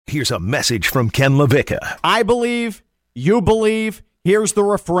Here's a message from Ken Lavicka. I believe, you believe. Here's the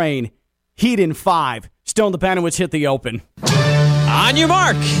refrain. Heat in 5. Stone the Banowitz hit the open. On your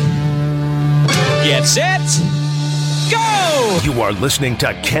mark. Get set. Go! You are listening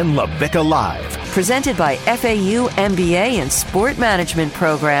to Ken Lavicka Live. Presented by FAU MBA and Sport Management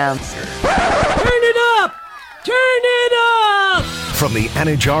Program. Turn it up! Turn it up! From the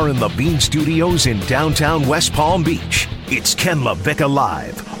Anajar and the Bean Studios in downtown West Palm Beach, it's Ken Lavicka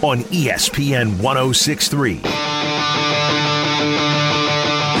Live on ESPN 106.3.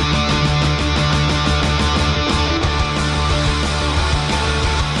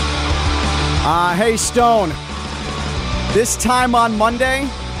 Hey, Stone. This time on Monday,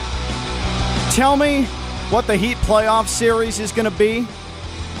 tell me what the Heat playoff series is going to be.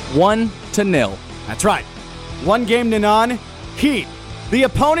 1-0. That's right. 1 game to none. Heat. The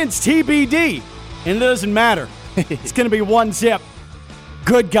opponent's TBD. And it doesn't matter. It's going to be 1-0.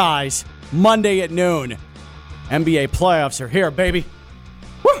 Good guys. Monday at noon. NBA playoffs are here, baby.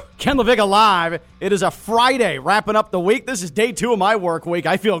 Woo! Ken Lavicka Live. It is a Friday, wrapping up the week. This is day 2 of my work week.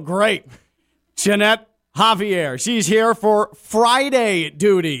 I feel great. Jeanette Javier. She's here for Friday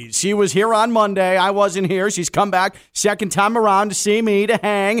duties. She was here on Monday. I wasn't here. She's come back second time around to see me, to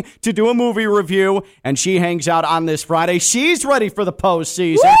hang, to do a movie review, and she hangs out on this Friday. She's ready for the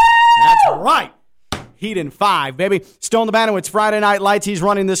postseason. Woo! That's right. Heat in 5, baby. Stone the Banowitz, Friday Night Lights. He's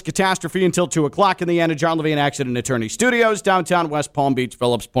running this catastrophe until 2 o'clock in the end of John Levine Accident Attorney Studios, downtown West Palm Beach,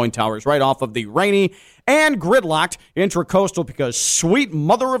 Phillips Point Towers, right off of the rainy and gridlocked Intracoastal, because sweet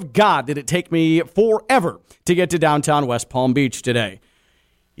mother of God, did it take me forever to get to downtown West Palm Beach today.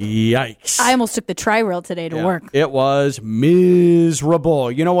 Yikes. I almost took the tri-rail today to work. It was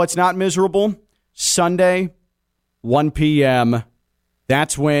miserable. You know what's not miserable? Sunday, 1 p.m.,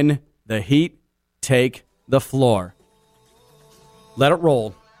 that's when the Heat take the floor. Let it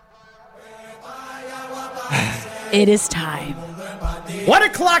roll. It is time. 1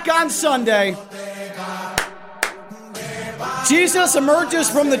 o'clock on Sunday. Jesus emerges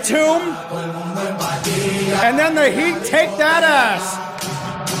from the tomb, and then the Heat take that ass.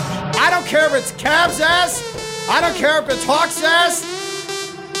 I don't care if it's Cavs ass. I don't care if it's Hawks ass.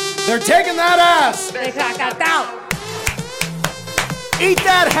 They're taking that ass. Eat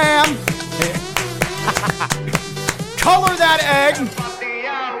that ham. Color that egg.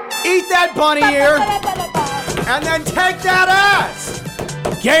 Eat that bunny ear. And then take that ass.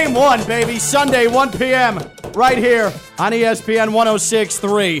 Game 1, baby. Sunday, 1 p.m. Right here on ESPN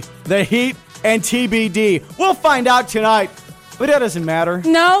 106.3. The Heat and TBD. We'll find out tonight. But that doesn't matter.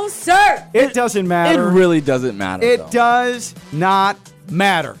 No, sir. It doesn't matter. It really doesn't matter. It does not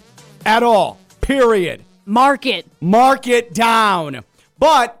matter at all. Period. Mark it. Mark it down.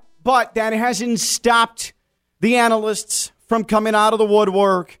 But that hasn't stopped the analysts from coming out of the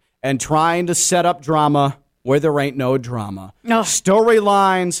woodwork and trying to set up drama where there ain't no drama. No.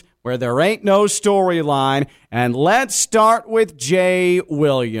 Storylines where there ain't no storyline. And let's start with Jay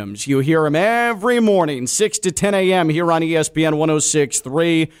Williams. You hear him every morning, 6 to 10 a.m. here on ESPN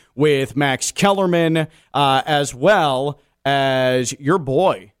 106.3 with Max Kellerman, as well as your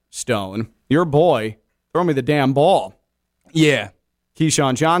boy, Stone. Your boy, throw me the damn ball. Yeah.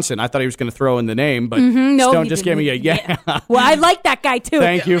 Keyshawn Johnson. I thought he was going to throw in the name, but no, Stone just gave me a yeah. Well, I like that guy, too.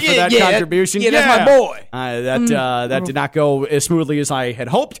 Thank you for that contribution. Yeah, that's my boy. That did not go as smoothly as I had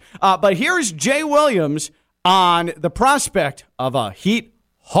hoped. But here's Jay Williams on the prospect of a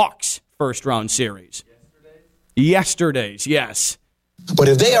Heat-Hawks first-round series. Yesterday's, yes. But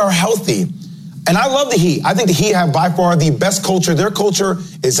if they are healthy, and I love the Heat. I think the Heat have by far the best culture. Their culture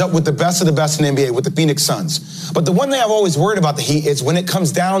is up with the best of the best in the NBA, with the Phoenix Suns. But the one thing I've always worried about the Heat is when it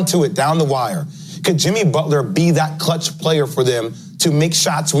comes down to it, down the wire, could Jimmy Butler be that clutch player for them to make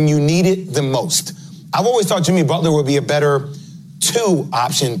shots when you need it the most? I've always thought Jimmy Butler would be a better 2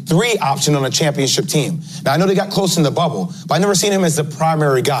 option, 3 option on a championship team. Now, I know they got close in the bubble, but I've never seen him as the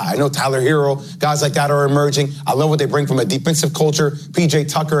primary guy. I know Tyler Hero, guys like that are emerging. I love what they bring from a defensive culture,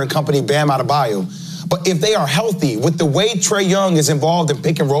 PJ Tucker and company, Bam Adebayo. But if they are healthy, with the way Trae Young is involved in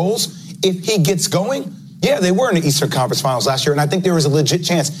pick and rolls, if he gets going, yeah, they were in the Eastern Conference Finals last year, and I think there was a legit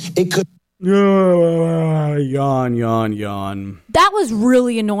chance it could. Yawn. That was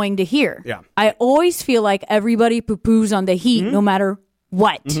really annoying to hear. Yeah. I always feel like everybody poo-poos on the Heat no matter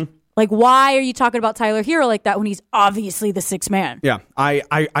what. Mm-hmm. Like, why are you talking about Tyler Hero like that when he's obviously the sixth man? Yeah,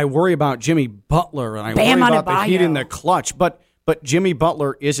 I worry about Jimmy Butler, and I worry about the Heat in the clutch. But Jimmy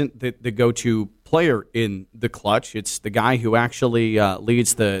Butler isn't the go-to player in the clutch. It's the guy who actually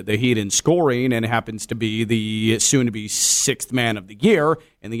leads the Heat in scoring and happens to be the soon-to-be sixth man of the year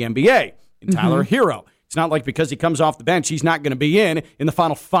in the NBA. And Tyler Hero. It's not like because he comes off the bench, he's not going to be in the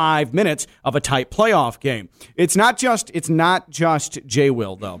final 5 minutes of a tight playoff game. It's not just Jay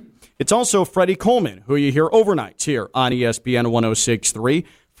Will, though. It's also Freddie Coleman, who you hear overnights here on ESPN 106.3.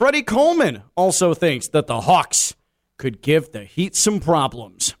 Freddie Coleman also thinks that the Hawks could give the Heat some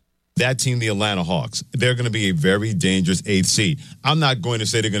problems. That team, the Atlanta Hawks, they're going to be a very dangerous 8th seed. I'm not going to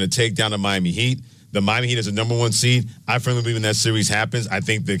say they're going to take down the Miami Heat. The Miami Heat is the number 1 seed. I firmly believe when that series happens, I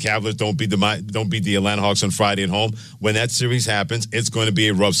think the Cavaliers don't beat the Atlanta Hawks on Friday at home. When that series happens, it's going to be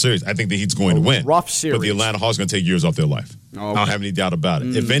a rough series. I think the Heat's going to win. Rough series. But the Atlanta Hawks are going to take years off their life. Okay. I don't have any doubt about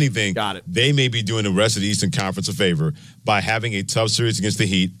it. If anything, they may be doing the rest of the Eastern Conference a favor by having a tough series against the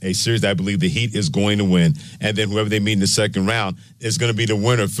Heat, a series that I believe the Heat is going to win, and then whoever they meet in the second round is going to be the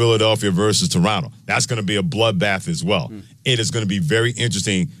winner of Philadelphia versus Toronto. That's going to be a bloodbath as well. It is going to be very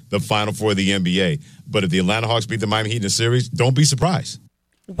interesting, the Final Four of the NBA. But if the Atlanta Hawks beat the Miami Heat in the series, don't be surprised.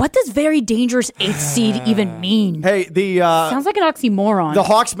 What does very dangerous 8th seed even mean? Hey, sounds like an oxymoron. The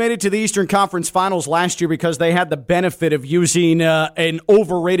Hawks made it to the Eastern Conference Finals last year because they had the benefit of using an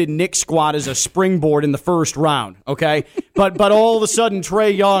overrated Knicks squad as a springboard in the first round, okay? But all of a sudden,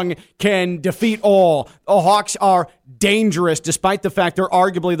 Trae Young can defeat all. The Hawks are dangerous, despite the fact they're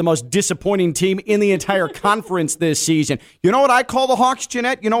arguably the most disappointing team in the entire conference this season. You know what I call the Hawks,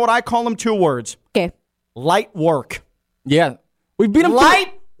 Jeanette? You know what I call them? 2 words. Okay. Light work. Yeah. We've beat them.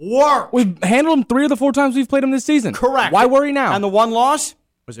 Light work. We've handled them 3 of the 4 times we've played them this season. Correct. Why worry now? And the one loss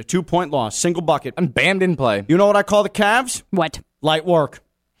was a 2-point loss, single bucket. And Bam didn't play. You know what I call the Cavs? What? Light work.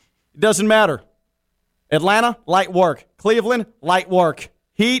 It doesn't matter. Atlanta, light work. Cleveland, light work.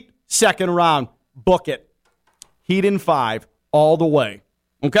 Heat, second round. Book it. Heat in 5 all the way.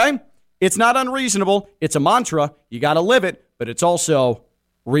 Okay? It's not unreasonable. It's a mantra. You got to live it, but it's also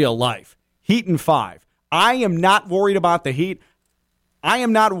real life. Heat in 5. I am not worried about the Heat. I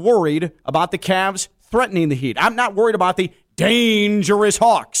am not worried about the Cavs threatening the Heat. I'm not worried about the dangerous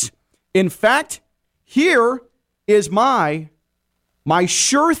Hawks. In fact, here is my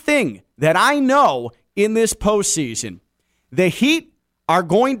sure thing that I know in this postseason. The Heat are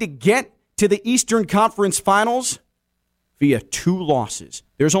going to get to the Eastern Conference Finals via 2 losses.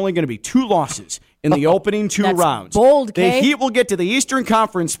 There's only going to be 2 losses in the opening 2 That's rounds. Bold, Kay. The Heat will get to the Eastern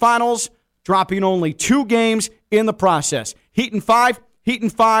Conference Finals, dropping only 2 games in the process. Heat in 5,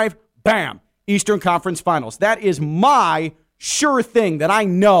 bam, Eastern Conference Finals. That is my sure thing that I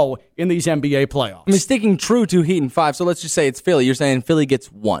know in these NBA playoffs. I mean, sticking true to Heat in 5, so let's just say it's Philly. You're saying Philly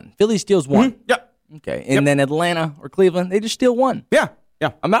gets 1. Philly steals 1. Mm-hmm. Yep. Okay, and then Atlanta or Cleveland, they just steal 1. Yeah. I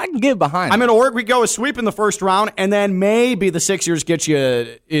mean, I can get behind. I mean, or we go a sweep in the first round, and then maybe the Sixers get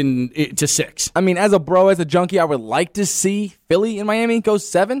you to 6. I mean, as a bro, as a junkie, I would like to see Philly and Miami go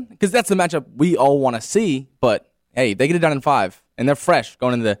 7, because that's the matchup we all want to see. But, hey, they get it done in 5, and they're fresh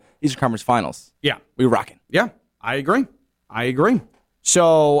going into the Eastern Conference Finals. Yeah. We rocking. Yeah, I agree.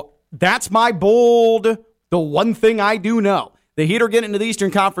 So that's my bold, the one thing I do know. The Heat are getting into the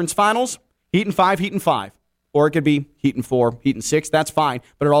Eastern Conference Finals, Heat in 5. Or it could be Heat in 4, Heat in 6. That's fine.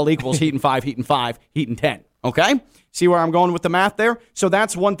 But it all equals Heat in 5, Heat in 10. Okay? See where I'm going with the math there? So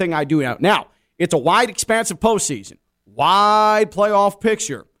that's one thing I do know. Now, it's a wide, expansive postseason. Wide playoff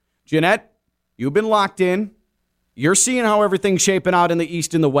picture. Jeanette, you've been locked in. You're seeing how everything's shaping out in the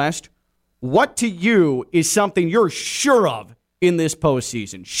East and the West. What to you is something you're sure of in this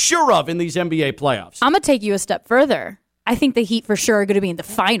postseason? Sure of in these NBA playoffs? I'm going to take you a step further. I think the Heat for sure are going to be in the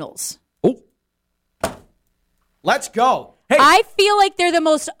finals. Let's go. Hey. I feel like they're the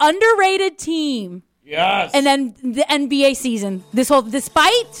most underrated team. Yes. And then the NBA season,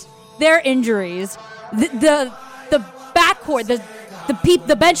 despite their injuries, the backcourt,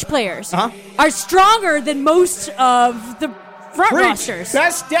 the bench players are stronger than most of the front rosters.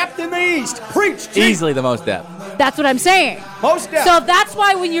 Best depth in the East. Preach. G. Easily the most depth. That's what I'm saying. Most depth. So that's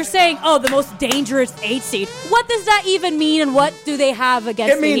why when you're saying, the most dangerous 8 seed, what does that even mean, and what do they have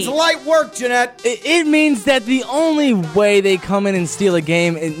against the Heat? It means light work, Jeanette. It means that the only way they come in and steal a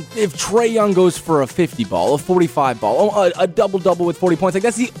game, if Trae Young goes for a 50 ball, a 45 ball, a double-double with 40 points,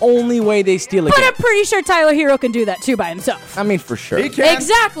 that's the only way they steal a game. But I'm pretty sure Tyler Hero can do that, too, by himself. I mean, for sure. He can.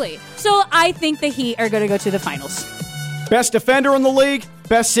 Exactly. So I think the Heat are going to go to the finals. Best defender in the league,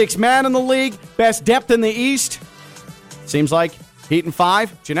 best 6-man in the league, best depth in the East. Seems like Heat in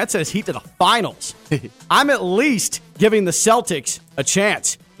 5. Jeanette says Heat to the finals. I'm at least giving the Celtics a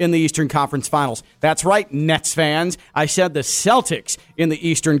chance in the Eastern Conference Finals. That's right, Nets fans. I said the Celtics in the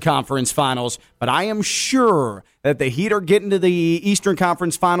Eastern Conference Finals, but I am sure that the Heat are getting to the Eastern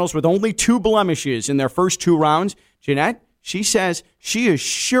Conference Finals with only 2 blemishes in their first 2 rounds. Jeanette, she says she is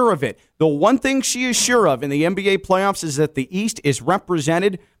sure of it. The one thing she is sure of in the NBA playoffs is that the East is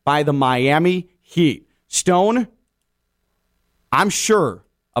represented by the Miami Heat. Stone, I'm sure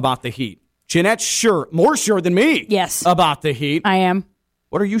about the Heat. Jeanette's sure, more sure than me. Yes. About the Heat. I am.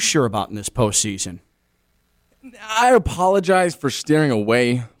 What are you sure about in this postseason? I apologize for steering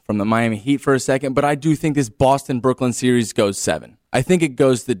away from the Miami Heat for a second, but I do think this Boston-Brooklyn series goes 7. I think it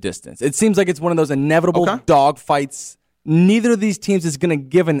goes the distance. It seems like it's one of those inevitable dog fights. Neither of these teams is going to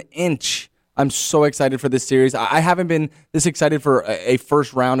give an inch. I'm so excited for this series. I haven't been this excited for a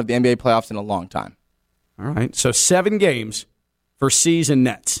first round of the NBA playoffs in a long time. All right, so 7 games for season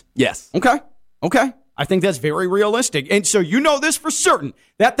Nets. Yes. Okay. I think that's very realistic. And so you know this for certain.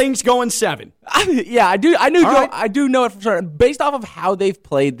 That thing's going 7. Yeah, I do. I do know it for certain. Based off of how they've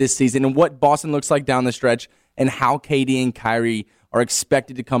played this season and what Boston looks like down the stretch and how KD and Kyrie are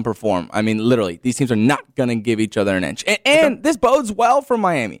expected to come perform. I mean, literally, these teams are not going to give each other an inch. And this bodes well for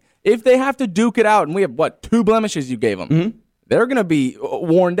Miami. If they have to duke it out, and we have, 2 blemishes you gave them, they're going to be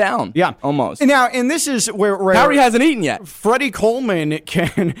worn down. Yeah. Almost. Now, and this is where Kyrie hasn't eaten yet. Freddie Coleman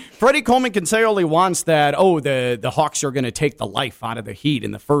can say all he wants that, the Hawks are going to take the life out of the Heat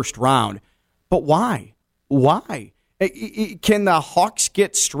in the first round. But why? Why? Can the Hawks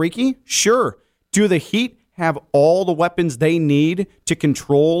get streaky? Sure. Do the Heat have all the weapons they need to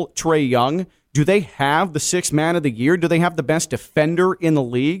control Trae Young? Do they have the 6th man of the year? Do they have the best defender in the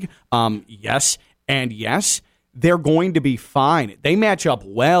league? Yes and yes. They're going to be fine. They match up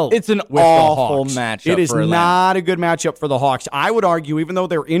well. It's an awful matchup. It is for Atlanta. not a good matchup for the Hawks. I would argue, even though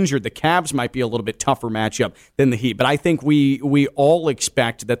they're injured, the Cavs might be a little bit tougher matchup than the Heat. But I think we all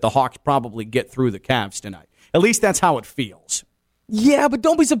expect that the Hawks probably get through the Cavs tonight. At least that's how it feels. Yeah, but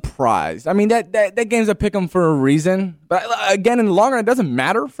don't be surprised. I mean, that game's a pick 'em for a reason. But again, in the long run, it doesn't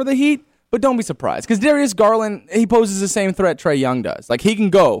matter for the Heat. But don't be surprised, because Darius Garland, he poses the same threat Trae Young does. Like, he can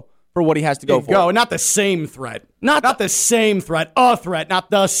go for what he has to go for. Not the same threat. Not the same threat. A threat, not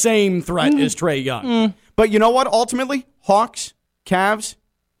the same threat as Trae Young. But you know what? Ultimately, Hawks, Cavs,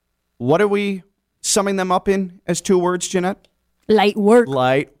 what are we summing them up in as 2 words, Jeanette? Light work.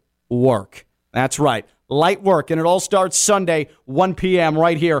 Light work. That's right. Light work. And it all starts Sunday, 1 p.m.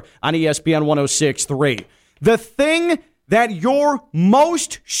 right here on ESPN 106.3. The thing that you're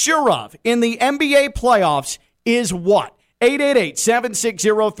most sure of in the NBA playoffs is what?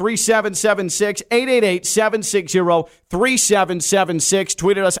 888-760-3776, 888-760-3776.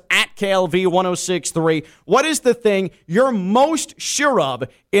 Tweeted us at KLV1063. What is the thing you're most sure of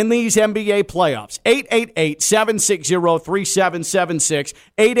in these NBA playoffs? 888-760-3776,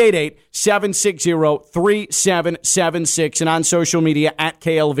 888-760-3776, and on social media at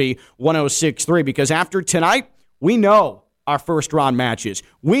KLV1063. Because after tonight, we know our first round matches.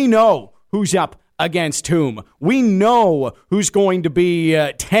 We know who's up against whom. We know who's going to be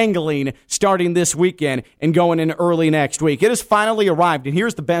tangling starting this weekend and going in early next week. It has finally arrived, and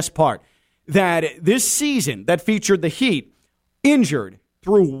here's the best part, that this season that featured the Heat injured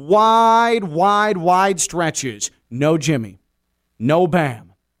through wide stretches. No Jimmy, no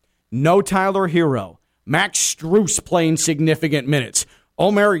Bam, no Tyler Hero, Max Strus playing significant minutes,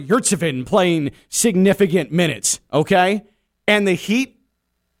 Omer Yurtseven playing significant minutes, okay? And the Heat,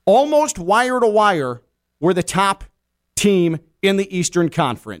 almost wire to wire, were the top team in the Eastern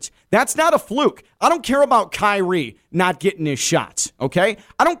Conference. That's not a fluke. I don't care about Kyrie not getting his shots, okay?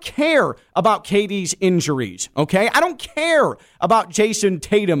 I don't care about KD's injuries, okay? I don't care about Jason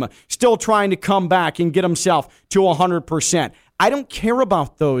Tatum still trying to come back and get himself to 100%. I don't care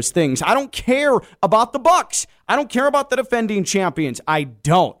about those things. I don't care about the Bucks. I don't care about the defending champions. I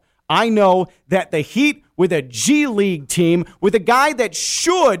don't. I know that the Heat, with a G League team, with a guy that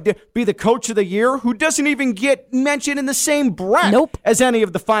should be the coach of the year, who doesn't even get mentioned in the same breath as any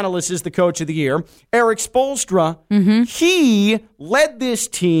of the finalists as the coach of the year, Eric Spoelstra, he led this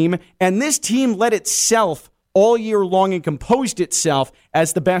team, and this team led itself all year long and composed itself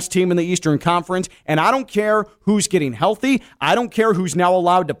as the best team in the Eastern Conference. And I don't care who's getting healthy. I don't care who's now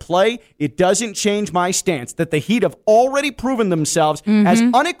allowed to play. It doesn't change my stance that the Heat have already proven themselves as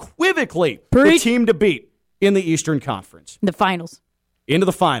unequivocally the team to beat in the Eastern Conference. The finals. Into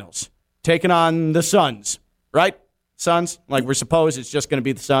the finals. Taking on the Suns, right? Suns? Like we're supposed it's just going to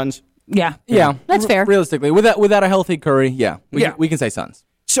be the Suns? Yeah. That's fair. Realistically, without a healthy Curry, we can say Suns.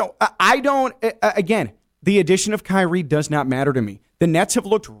 So I don't, again, the addition of Kyrie does not matter to me. The Nets have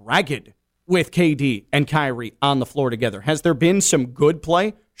looked ragged with KD and Kyrie on the floor together. Has there been some good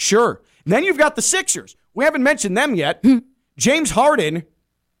play? Sure. And then you've got the Sixers. We haven't mentioned them yet. James Harden,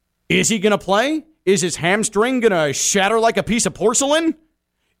 is he going to play? Is his hamstring going to shatter like a piece of porcelain?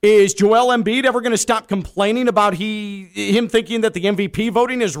 Is Joel Embiid ever going to stop complaining about him thinking that the MVP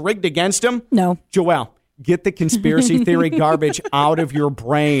voting is rigged against him? No. Joel, get the conspiracy theory garbage out of your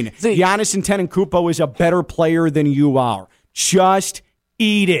brain. Giannis Antetokounmpo is a better player than you are. Just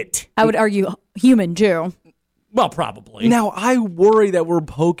eat it. I would argue human, too. Well, probably. Now, I worry that we're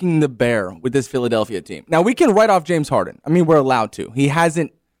poking the bear with this Philadelphia team. Now, we can write off James Harden. I mean, we're allowed to. He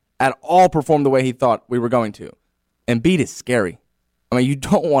hasn't at all performed the way he thought we were going to. Embiid is scary. I mean, you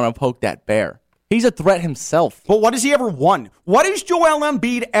don't want to poke that bear. He's a threat himself. But what has he ever won? What has Joel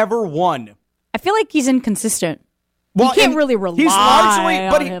Embiid ever won? I feel like he's inconsistent. Well, you can't really rely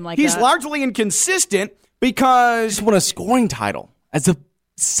on him like that. He's largely inconsistent because... He won a scoring title as a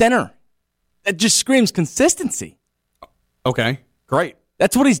center. That just screams consistency. Okay, great.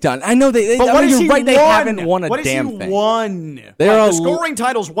 That's what he's done. I know they haven't won a damn thing. What has he won? The scoring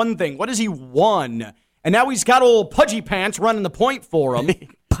title's one thing. What has he won? And now he's got old Pudgy Pants running the point for him.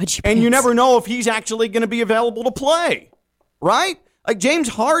 Pudgy and Pants. You never know if he's actually going to be available to play. Right? Like James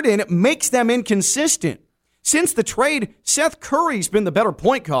Harden makes them inconsistent. Since the trade, Seth Curry's been the better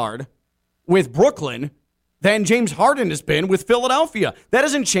point guard with Brooklyn than James Harden has been with Philadelphia. That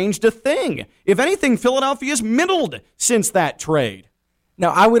hasn't changed a thing. If anything, Philadelphia's middled since that trade.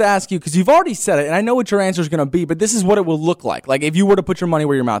 Now, I would ask you, because you've already said it, and I know what your answer is going to be, but this is what it will look like. Like, if you were to put your money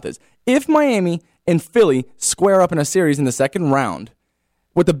where your mouth is. If Miami and Philly square up in a series in the second round,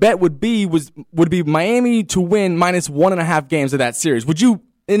 what the bet would be Miami to win minus 1.5 games of that series. Would you,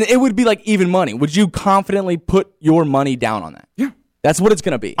 and it would be like even money, would you confidently put your money down on that? Yeah. That's what it's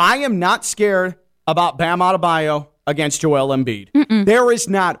going to be. I am not scared about Bam Adebayo against Joel Embiid. Mm-mm. There is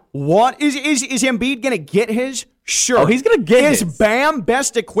not. What is Embiid going to get his? Sure. Oh, he's going to get his. Is Bam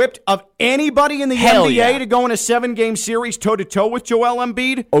best equipped of anybody in the NBA to go in a 7-game series toe-to-toe with Joel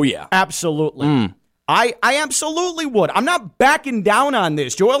Embiid? Oh, yeah. Absolutely. I absolutely would. I'm not backing down on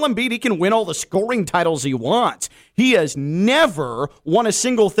this. Joel Embiid, he can win all the scoring titles he wants. He has never won a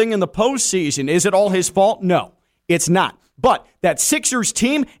single thing in the postseason. Is it all his fault? No, it's not. But that Sixers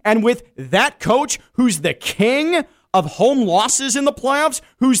team, and with that coach who's the king of home losses in the playoffs,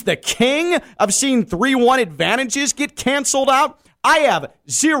 who's the king of seeing 3-1 advantages get canceled out, I have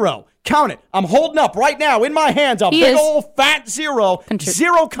zero. Count it. I'm holding up right now in my hands a big old fat zero.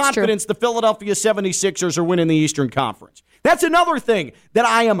 Zero confidence the Philadelphia 76ers are winning the Eastern Conference. That's another thing that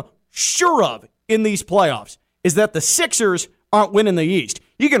I am sure of in these playoffs, is that the Sixers aren't winning the East.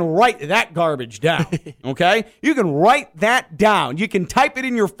 You can write that garbage down, okay? You can write that down. You can type it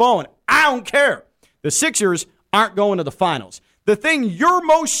in your phone. I don't care. The Sixers aren't going to the finals. The thing you're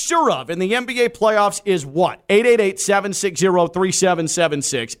most sure of in the NBA playoffs is what?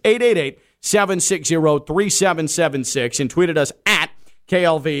 888-760-3776. 888-760-3776. And tweeted us at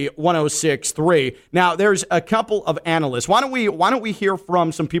KLV1063. Now, there's a couple of analysts. Why don't we hear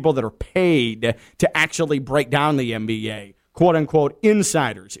from some people that are paid to actually break down the NBA? Quote-unquote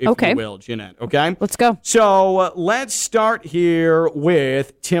insiders, if you will, Jeanette. Okay? Let's go. So let's start here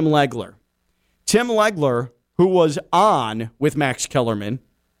with Tim Legler. Tim Legler, who was on with Max Kellerman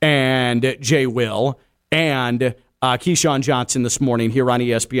and Jay Will and Keyshawn Johnson this morning here on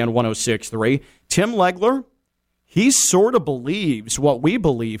ESPN 106.3. Tim Legler, he sort of believes what we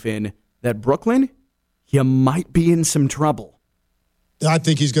believe in, that Brooklyn, you might be in some trouble. I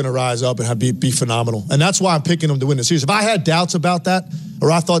think he's going to rise up and be phenomenal. And that's why I'm picking him to win the series. If I had doubts about that,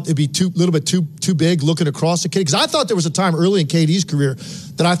 or I thought it'd be a little bit too big looking across the kid, because I thought there was a time early in KD's career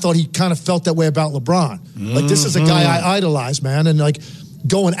that I thought he kind of felt that way about LeBron. Mm-hmm. Like, this is a guy I idolize, man. And, like,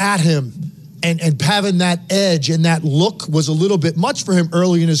 going at him and having that edge and that look was a little bit much for him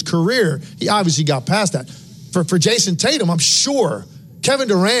early in his career. He obviously got past that. For Jason Tatum, I'm sure Kevin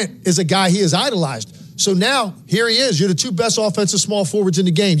Durant is a guy he has idolized. So now, here he is. You're the two best offensive small forwards in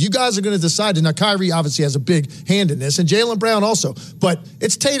the game. You guys are going to decide. Now, Kyrie obviously has a big hand in this, and Jaylen Brown also. But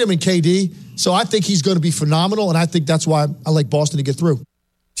it's Tatum and KD, so I think he's going to be phenomenal, and I think that's why I like Boston to get through.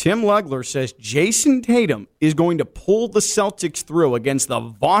 Tim Legler says Jason Tatum is going to pull the Celtics through against the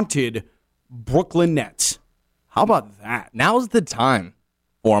vaunted Brooklyn Nets. How about that? Now's the time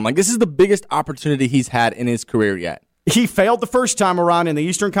for him. Like, this is the biggest opportunity he's had in his career yet. He failed the first time around in the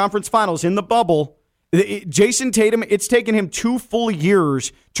Eastern Conference Finals in the bubble. Jason Tatum, it's taken him 2 full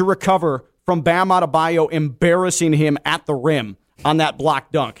years to recover from Bam Adebayo embarrassing him at the rim on that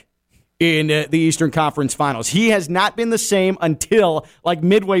block dunk in the Eastern Conference Finals. He has not been the same until like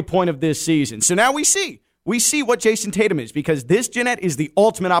midway point of this season. So now we see what Jason Tatum is, because this, Jeanette, is the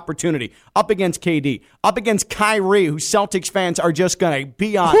ultimate opportunity up against KD, up against Kyrie, who Celtics fans are just going to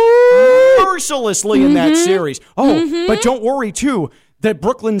be on mercilessly in that series. But don't worry, too, that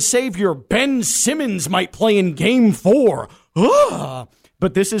Brooklyn savior Ben Simmons might play in Game 4.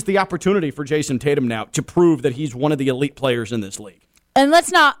 But this is the opportunity for Jason Tatum now to prove that he's one of the elite players in this league. And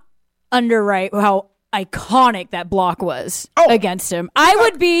let's not underwrite how iconic that block was against him. I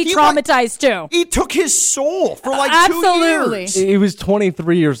would be traumatized too. He took his soul for like Absolutely. 2 years. He was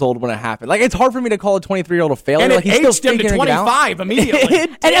 23 years old when it happened. Like, it's hard for me to call a 23-year-old a failure. And like, it aged him to 25 immediately.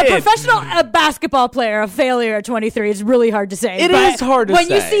 And a professional basketball player, a failure at 23 is really hard to say. It is hard to say.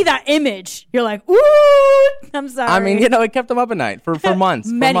 When you see that image, you're like, ooh, I'm sorry. I mean, it kept him up at night for months.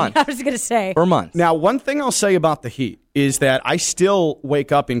 I was going to say. For months. Now, one thing I'll say about the Heat is that I still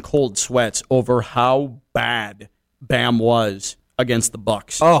wake up in cold sweats over how bad Bam was against the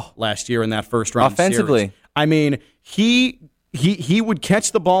Bucks last year in that first round offensively series. I mean, he would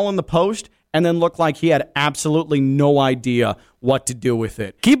catch the ball in the post and then look like he had absolutely no idea what to do with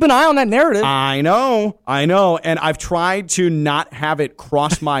it. Keep an eye on that narrative. I know, and I've tried to not have it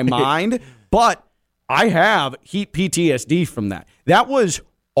cross my mind, but I have Heat PTSD from that. That was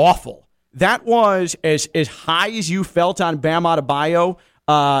awful. That was as high as you felt on Bam Adebayo.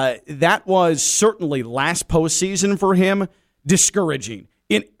 That was certainly last postseason for him discouraging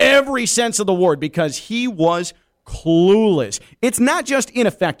in every sense of the word because he was clueless. It's not just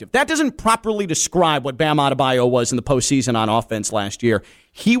ineffective. That doesn't properly describe what Bam Adebayo was in the postseason on offense last year.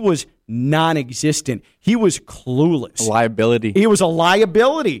 He was non-existent. He was clueless. Liability. He was a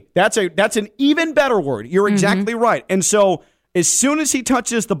liability. That's an even better word. You're exactly right. And so as soon as he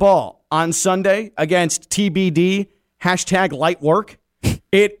touches the ball on Sunday against TBD, #light work,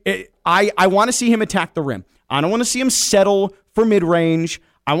 I want to see him attack the rim. I don't want to see him settle for mid-range.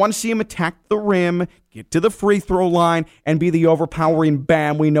 I want to see him attack the rim, get to the free throw line, and be the overpowering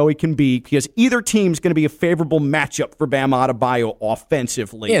Bam we know he can be, because either team's going to be a favorable matchup for Bam Adebayo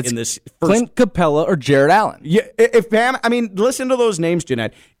offensively in this first. Clint Capella or Jared Allen. Yeah, if Bam, I mean, listen to those names,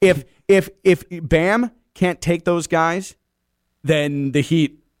 Jeanette. If Bam can't take those guys, then the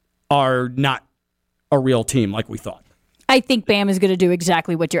Heat are not a real team like we thought. I think Bam is going to do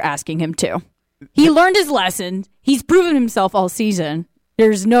exactly what you're asking him to. He learned his lesson. He's proven himself all season.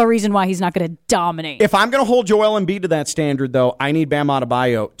 There's no reason why he's not going to dominate. If I'm going to hold Joel Embiid to that standard, though, I need Bam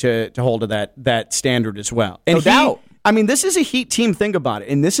Adebayo to hold to that standard as well. And no doubt. I mean, this is a Heat team. Think about it.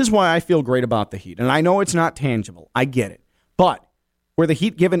 And this is why I feel great about the Heat. And I know it's not tangible. I get it. But were the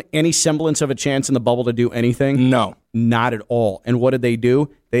Heat given any semblance of a chance in the bubble to do anything? No. Not at all. And what did they do?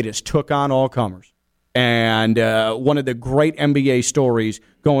 They just took on all comers. And one of the great NBA stories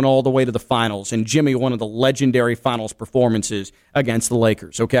going all the way to the finals. And Jimmy, one of the legendary finals performances against the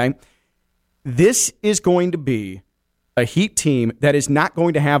Lakers, okay? This is going to be a Heat team that is not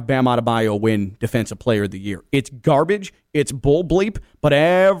going to have Bam Adebayo win Defensive Player of the Year. It's garbage. It's bull bleep, but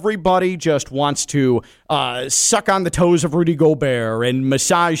everybody just wants to suck on the toes of Rudy Gobert and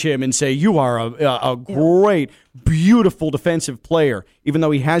massage him and say, you are a great, beautiful defensive player, even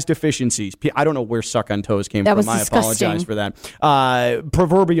though he has deficiencies. I don't know where suck on toes came from. I apologize for that.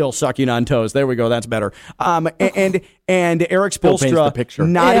 Proverbial sucking on toes. There we go. That's better. And Eric Spoelstra,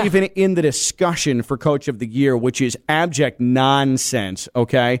 not even in the discussion for Coach of the Year, which is abject nonsense,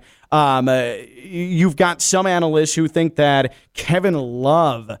 okay? You've got some analysts who think that Kevin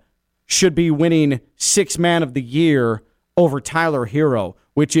Love should be winning Sixth Man of the Year over Tyler Hero,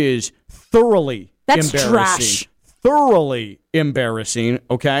 which is thoroughly embarrassing. Trash. Thoroughly embarrassing,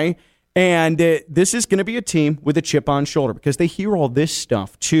 okay? And this is going to be a team with a chip on shoulder because they hear all this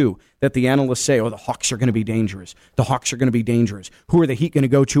stuff, too, that the analysts say, the Hawks are going to be dangerous. The Hawks are going to be dangerous. Who are the Heat going to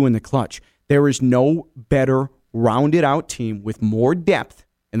go to in the clutch? There is no better rounded out team with more depth,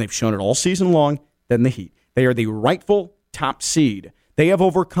 and they've shown it all season long, than the Heat. They are the rightful top seed. They have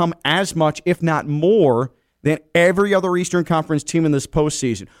overcome as much, if not more, than every other Eastern Conference team in this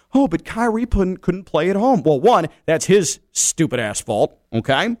postseason. Oh, but Kyrie couldn't play at home. Well, one, that's his stupid-ass fault,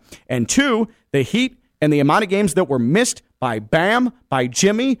 okay? And two, the Heat and the amount of games that were missed by Bam, by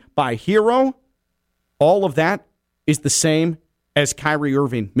Jimmy, by Hero, all of that is the same as Kyrie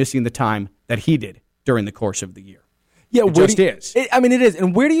Irving missing the time that he did during the course of the year. Yeah, it just is. It is.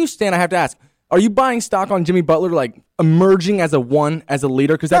 And where do you stand? I have to ask. Are you buying stock on Jimmy Butler, like emerging as a one, as a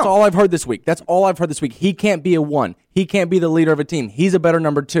leader? Because that's all I've heard this week. He can't be a one. He can't be the leader of a team. He's a better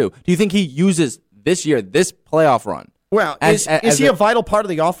number two. Do you think he uses this year, this playoff run? Well, is he a vital part of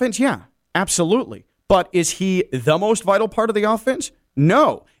the offense? Yeah, absolutely. But is he the most vital part of the offense?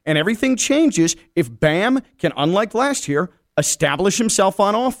 No. And everything changes if Bam can, unlike last year, establish himself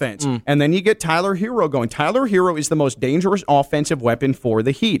on offense. And then you get Tyler Hero going. Tyler Hero is the most dangerous offensive weapon for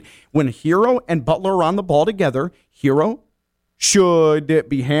the Heat. When Hero and Butler are on the ball together, Hero should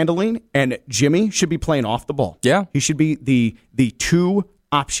be handling and Jimmy should be playing off the ball. Yeah. He should be the two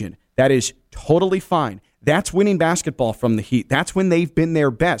option. That is totally fine. That's winning basketball from the Heat. That's when they've been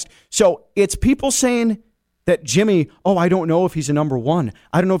their best. So it's people saying that Jimmy, I don't know if he's a number one.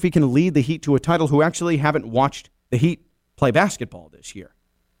 I don't know if he can lead the Heat to a title, who actually haven't watched the Heat play basketball this year.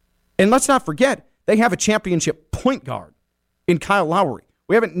 And let's not forget, they have a championship point guard in Kyle Lowry.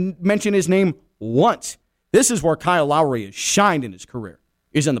 We haven't mentioned his name once. This is where Kyle Lowry has shined in his career,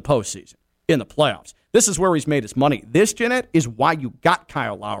 is in the postseason, in the playoffs. This is where he's made his money. This, Jeanette, is why you got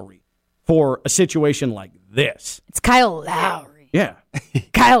Kyle Lowry for a situation like this. It's Kyle Lowry. Yeah.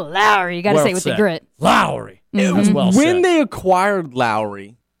 Kyle Lowry. You got to say it with the grit. Lowry. It was well said. When they acquired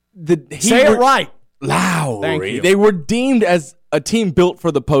Lowry, say it right. Lowry. Thank you. They were deemed as a team built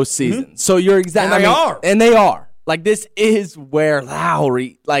for the postseason. Mm-hmm. So you're exactly. And they are. Like, this is where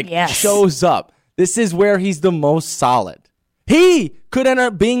Lowry shows up. This is where he's the most solid. He could end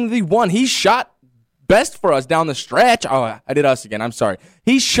up being the one. He shot best for us down the stretch. Oh, I did us again. I'm sorry.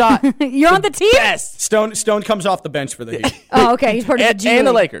 He shot. You're on the team? Best. Stone comes off the bench for the Heat. Oh, okay. He's part of the G League. And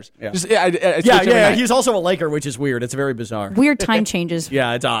the Lakers. Yeah. He's also a Laker, which is weird. It's very bizarre. Weird time changes.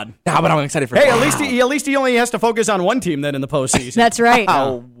 Yeah, it's odd. Nah, but I'm excited for. Hey, at least he only has to focus on one team then in the postseason. That's right.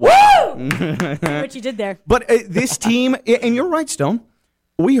 Oh, woo! What you did there. But this team, and you're right, Stone.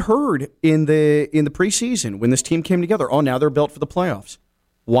 We heard in the preseason when this team came together, now they're built for the playoffs.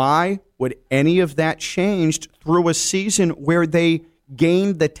 Why would any of that change through a season where they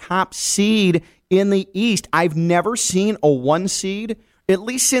gained the top seed in the East? I've never seen a 1 seed, at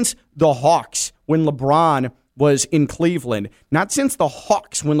least since the Hawks when LeBron was in Cleveland. Not since the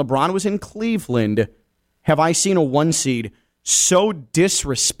Hawks when LeBron was in Cleveland have I seen a 1 seed so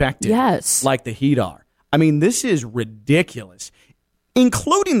disrespected like the Heat are. I mean, this is ridiculous,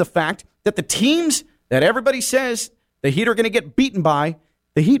 including the fact that the teams that everybody says the Heat are going to get beaten by,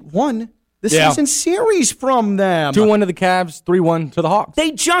 the Heat won the season series from them. 2-1 to the Cavs, 3-1 to the Hawks.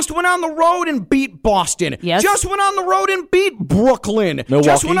 They just went on the road and beat Boston. Yes. Just went on the road and beat Brooklyn. Milwaukee.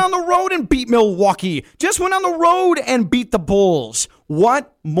 Just went on the road and beat Milwaukee. Just went on the road and beat the Bulls.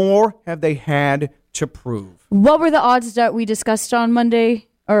 What more have they had to prove? What were the odds that we discussed on Monday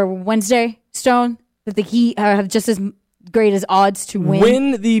or Wednesday, Stone, that the Heat have just as great as odds to win?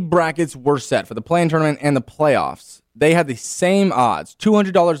 When the brackets were set for the play-in tournament and the playoffs, they had the same odds,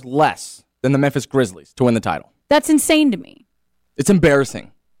 $200 less than the Memphis Grizzlies to win the title. That's insane to me. It's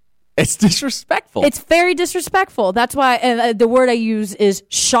embarrassing. It's disrespectful. It's very disrespectful. That's why the word I use is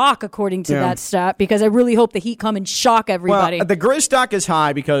shock, according to that stat, because I really hope the Heat come and shock everybody. Well, the Grizz stock is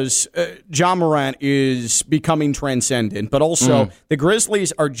high because Ja Morant is becoming transcendent, but also the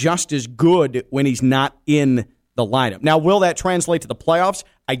Grizzlies are just as good when he's not in the lineup. Now, will that translate to the playoffs?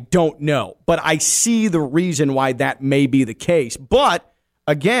 I don't know, but I see the reason why that may be the case. But,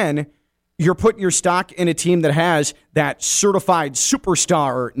 again, you're putting your stock in a team that has that certified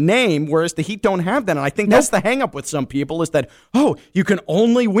superstar name, whereas the Heat don't have that. And I think that's the hang-up with some people is that, you can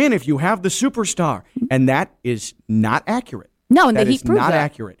only win if you have the superstar. And that is not accurate. No, and the Heat proved that. That is not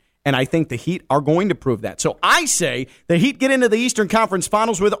accurate. And I think the Heat are going to prove that. So I say the Heat get into the Eastern Conference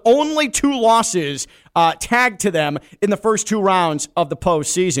Finals with only 2 losses tagged to them in the first 2 rounds of the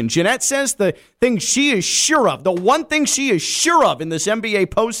postseason. Jeanette says the thing she is sure of, the one thing she is sure of in this NBA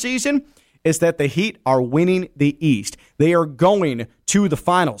postseason is that the Heat are winning the East. They are going to the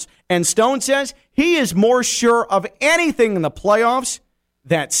finals. And Stone says he is more sure of anything in the playoffs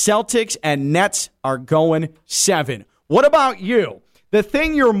that Celtics and Nets are going 7. What about you? The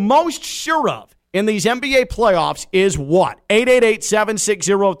thing you're most sure of in these NBA playoffs is what?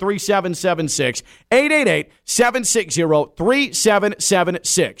 888-760-3776.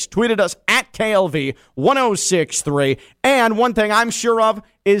 888-760-3776. Tweeted us at KLV1063. And one thing I'm sure of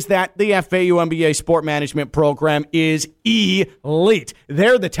is that the FAU MBA Sport Management Program is elite.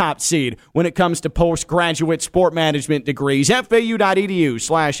 They're the top seed when it comes to postgraduate sport management degrees.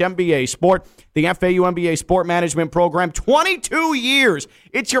 FAU.edu/MBA Sport. The FAU MBA Sport Management Program, 22 years.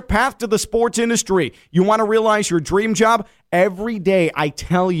 It's your path to the sports industry. You want to realize your dream job? Every day I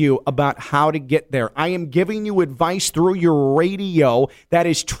tell you about how to get there. I am giving you advice through your radio that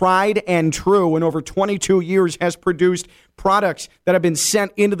is tried and true and over 22 years has produced products that have been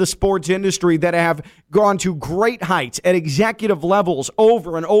sent into the sports industry that have gone to great heights at executive levels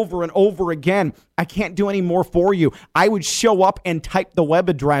over and over and over again. I can't do any more for you. I would show up and type the web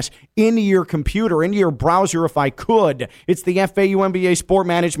address into your computer, into your browser if I could. It's the FAU MBA Sport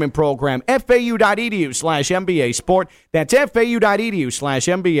Management Program. FAU.edu/MBA Sport. That's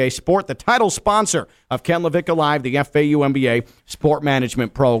FAU.edu/MBA Sport, the title sponsor of Ken Lavicka Live, the FAU MBA Sport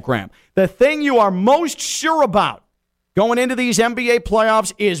Management Program. The thing you are most sure about going into these NBA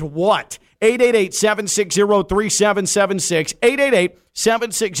playoffs is what? 888-760-3776,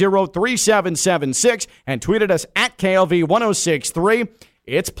 888-760-3776, and tweeted us at KLV1063.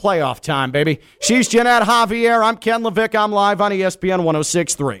 It's playoff time, baby. She's Jeanette Javier. I'm Ken Lavicka. I'm live on ESPN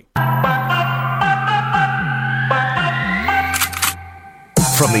 106.3.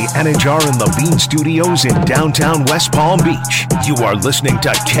 From the Anajar and Levine Studios in downtown West Palm Beach, you are listening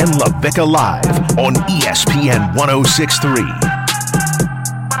to Ken Lavicka Live on ESPN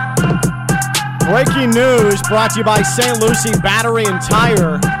 106.3. Breaking news brought to you by St. Lucie Battery and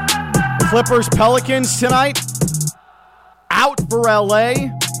Tire. Clippers Pelicans tonight. Out for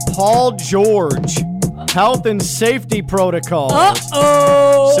L.A., Paul George. Health and safety protocols.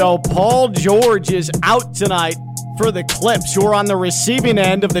 Uh-oh. So Paul George is out tonight for the Clips, who are on the receiving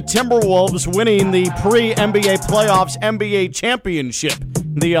end of the Timberwolves winning the pre-NBA playoffs NBA championship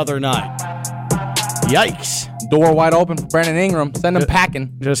the other night. Yikes. Door wide open for Brandon Ingram. Send him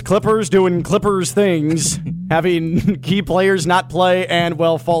packing. Just Clippers doing Clippers things, having key players not play and,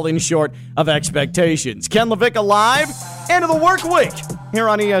 well, falling short of expectations. Ken Lavicka Live, end of the work week, here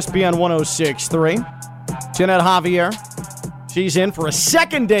on ESPN 106.3. Jeanette Javier, she's in for a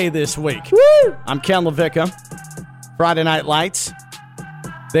second day this week. Woo! I'm Ken Lavicka. Friday Night Lights.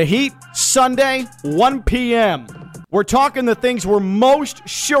 The Heat, Sunday, 1 p.m. We're talking the things we're most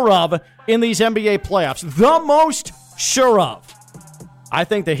sure of in these NBA playoffs. The most sure of. I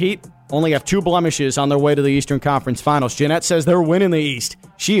think the Heat only have 2 blemishes on their way to the Eastern Conference Finals. Jeanette says they're winning the East.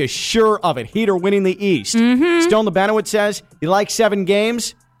 She is sure of it. Heat are winning the East. Stone Lebanowitz says he likes 7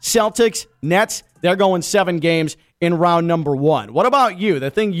 games. Celtics, Nets, they're going 7 games in round number 1. What about you?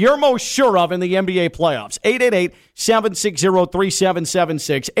 The thing you're most sure of in the NBA playoffs.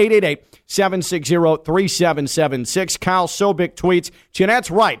 888-760-3776. 888-760-3776. Kyle Sobik tweets,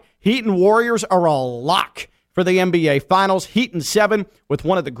 Jeanette's right. Heat and Warriors are a lock for the NBA Finals. Heat in 7 with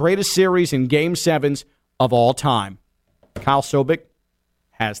one of the greatest series in Game 7s of all time. Kyle Sobik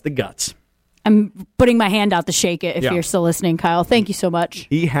has the guts. I'm putting my hand out to shake it if you're still listening, Kyle. Thank you so much.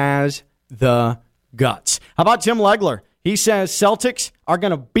 He has the guts. How about Tim Legler? He says Celtics are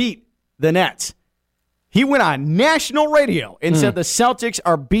going to beat the Nets. He went on national radio and said the Celtics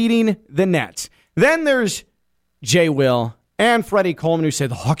are beating the Nets. Then there's Jay Will and Freddie Coleman, who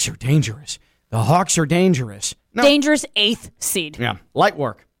said the Hawks are dangerous. The Hawks are dangerous. No. Dangerous 8th seed. Yeah. Light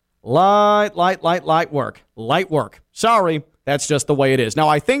work. Light work. Light work. Sorry. That's just the way it is. Now,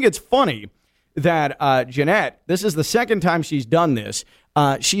 I think it's funny that Jeanette, this is the second time she's done this.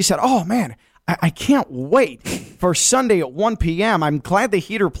 She said, oh, man, I can't wait for Sunday at 1 p.m. I'm glad the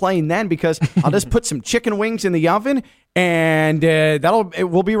Heat are playing then because I'll just put some chicken wings in the oven and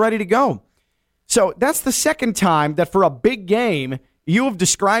we'll be ready to go. So that's the second time that for a big game, you have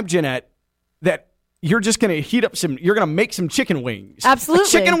described, Jeanette, that you're just going to you're going to make some chicken wings. Absolutely.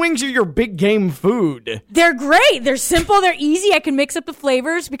 Chicken wings are your big game food. They're great. They're simple. They're easy. I can mix up the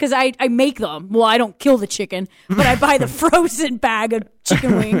flavors because I make them. Well, I don't kill the chicken, but I buy the frozen bag of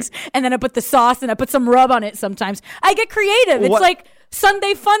chicken wings, and then I put the sauce, and I put some rub on it sometimes. I get creative. It's like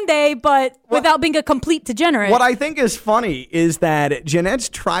Sunday fun day, but without being a complete degenerate. What I think is funny is that Jeanette's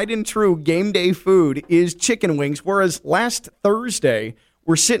tried and true game day food is chicken wings, whereas last Thursday,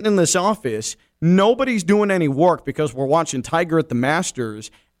 we're sitting in this office, nobody's doing any work because we're watching Tiger at the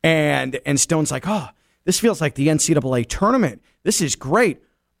Masters, and Stone's like, oh, this feels like the NCAA tournament. This is great.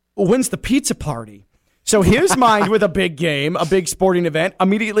 When's the pizza party? So his mind with a big game, a big sporting event,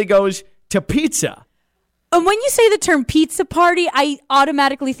 immediately goes to pizza. And when you say the term pizza party, I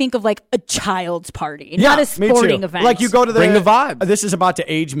automatically think of like a child's party, not a sporting event. Like you go to Bring the vibe. This is about to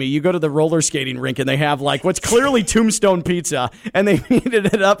age me. You go to the roller skating rink and they have like what's clearly Tombstone pizza, and they heated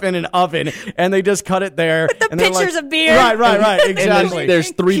it up in an oven and they just cut it there. With the pictures of beer. Right, exactly.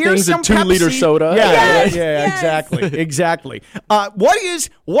 There's 3 Here's things of some 2-liter Pepsi. soda. Yeah, exactly.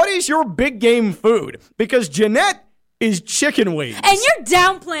 What is your big game food? Because Jeanette is chicken wings. And you're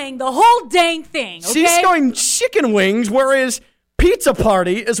downplaying the whole dang thing, okay? She's going chicken wings, whereas pizza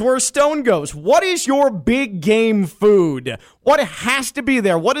party is where Stone goes. What is your big game food? What has to be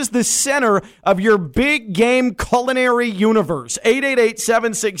there? What is the center of your big game culinary universe?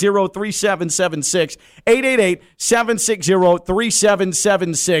 888-760-3776.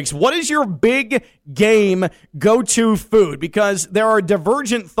 888-760-3776. What is your big game go-to food? Because there are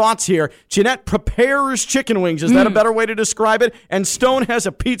divergent thoughts here. Jeanette prepares chicken wings. Is that a better way to describe it? And Stone has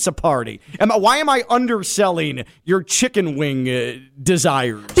a pizza party. Why am I underselling your chicken wing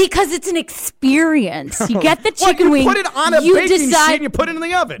desires? Because it's an experience. You get the chicken wing. Put it on a baking sheet and you put it in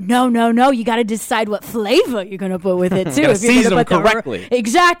the oven. No. You got to decide what flavor you're going to put with it, too. You season them correctly.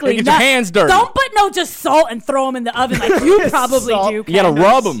 Exactly. Get your hands dirty. Don't put just salt and throw them in the oven like you probably do. You got to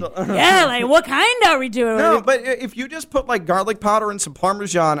rub them. Yeah, like what kind are we doing? No, but if you just put like garlic powder and some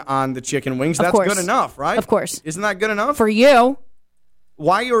Parmesan on the chicken wings, that's good enough, right? Of course. Isn't that good enough? For you.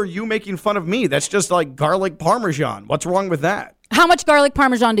 why are you making fun of me? That's just like garlic parmesan. What's wrong with that? How much garlic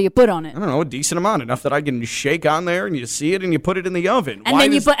parmesan do you put on it? I don't know, a decent amount, enough that I can shake on there and you see it and you put it in the oven. And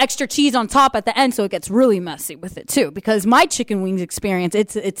then you put extra cheese on top at the end, so it gets really messy with it too. Because my chicken wings experience,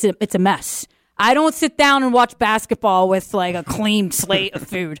 it's a mess. I don't sit down and watch basketball with like a clean slate of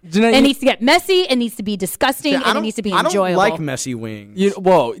food. Jeanette, it needs to get messy, it needs to be disgusting, and it needs to be enjoyable. I don't like messy wings.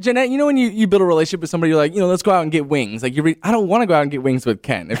 Jeanette, you know when you build a relationship with somebody, you're like, let's go out and get wings. Like I don't want to go out and get wings with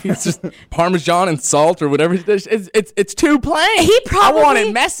Ken. If it's just Parmesan and salt or whatever, it's too plain. I want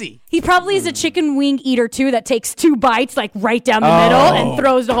it messy. He probably is a chicken wing eater too that takes 2 bites like right down the middle and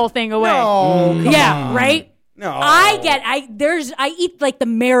throws the whole thing away. No, yeah, right? No. I eat like the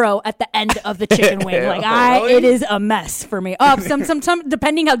marrow at the end of the chicken wing. Really? It is a mess for me. Some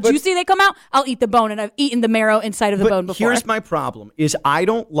depending how juicy they come out, I'll eat the bone, and I've eaten the marrow inside of the bone before. Here's my problem: is I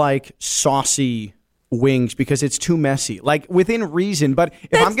don't like saucy wings because it's too messy. Like within reason, but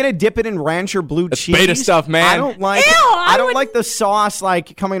if I'm gonna dip it in ranch or blue cheese, beta stuff, man. I don't like. I don't like the sauce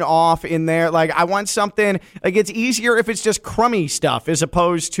like coming off in there. Like I want something like it's easier if it's just crummy stuff as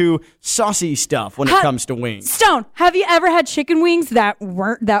opposed to saucy stuff when it comes to wings. Stone, have you ever had chicken wings that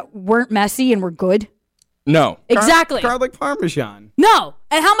weren't messy and were good? No. Exactly. Garlic parmesan. No.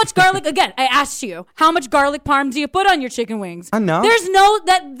 And how much garlic, again, I asked you, how much garlic parm do you put on your chicken wings? I know. There's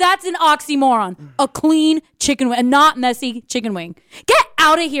that's an oxymoron. A clean chicken wing, a not messy chicken wing. Get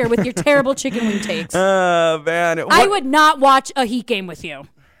out of here with your terrible chicken wing takes. Man. I would not watch a Heat game with you.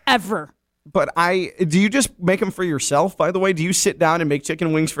 Ever. But do you just make them for yourself, by the way? Do you sit down and make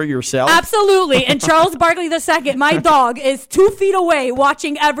chicken wings for yourself? Absolutely. And Charles Barkley II, my dog, is 2 feet away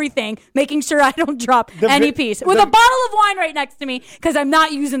watching everything, making sure I don't drop any piece. With a bottle of wine right next to me because I'm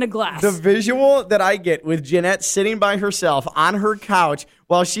not using a glass. The visual that I get with Jeanette sitting by herself on her couch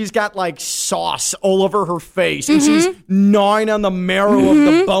while she's got like sauce all over her face and she's gnawing on the marrow of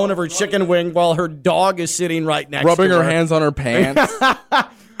the bone of her chicken wing while her dog is sitting right next to her. Rubbing her hands on her pants.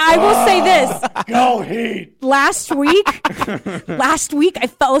 I will say this. Go Heat. Last week, I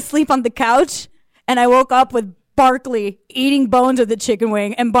fell asleep on the couch, and I woke up with Barkley eating bones of the chicken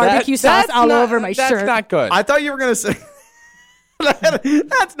wing and barbecue sauce all over my shirt. That's not good. I thought you were going to say...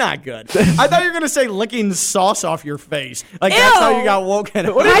 That's not good. I thought you were going to say licking sauce off your face. Like, that's how you got woken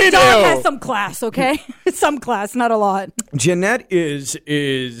up. My dog has some class, okay? Some class, not a lot. Jeanette is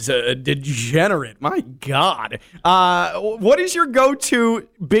a degenerate. My God. What is your go-to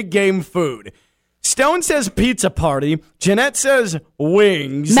big game food? Stone says pizza party. Jeanette says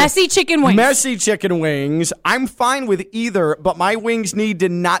wings. Messy chicken wings. Messy chicken wings. I'm fine with either, but my wings need to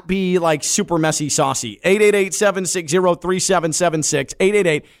not be like super messy saucy.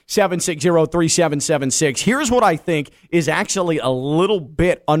 888-760-3776. 888-760-3776. Here's what I think is actually a little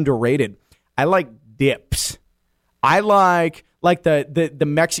bit underrated. I like dips. I like the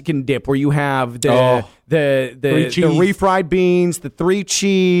Mexican dip where you have the refried beans, the 3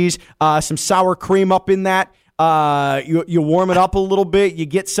 cheese, some sour cream up in that. You warm it up a little bit. You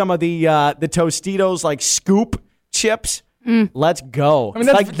get some of the Tostitos like scoop chips. Let's go. I mean,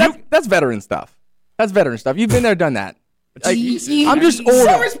 that's veteran stuff. That's veteran stuff. You've been there, done that. I'm just ordering.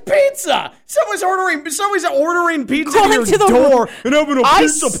 So is pizza. Someone's ordering pizza to your door and having a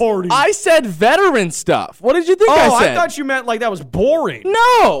pizza party. I said veteran stuff. What did you think I said? I thought you meant like that was boring.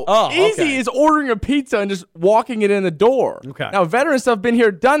 No. Easy is ordering a pizza and just walking it in the door. Okay. Now, veteran stuff, been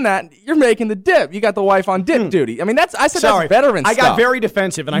here, done that. You're making the dip. You got the wife on dip duty. I mean, that's veteran stuff. I got very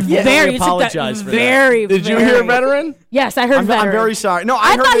defensive and I fully apologize for that. Did you hear veteran? Yes, I heard veteran. I'm very sorry. No,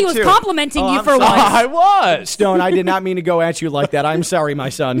 I heard thought it he was too. complimenting you for once. I was. Stone, I did not mean to go at you like that. I'm sorry, my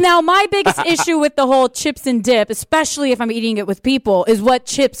son. Now, my biggest issue with the whole chips and dip, especially if I'm eating it with people, is what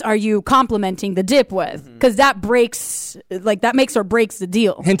chips are you complimenting the dip with? Because that makes or breaks the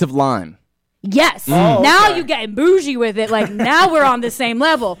deal. Hint of lime. Yes. Now you getting bougie with it. Like, now we're on the same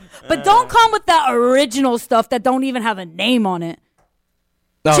level. But don't come with that original stuff that don't even have a name on it.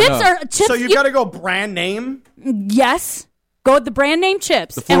 Chips. So you got to go brand name? Yes. Go with the brand name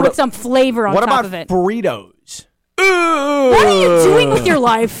chips and with some flavor on top of it. What about Fritos? What are you doing with your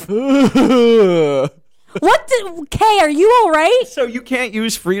life? Kay, are you all right? So you can't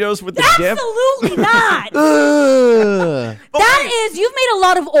use Fritos with the dip? Absolutely not. You've made a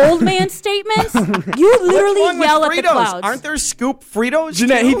lot of old man statements. You literally yell at the clouds. Aren't there scoop Fritos?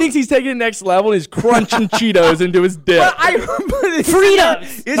 Jeanette, he thinks he's taking it next level and he's crunching Cheetos into his dip.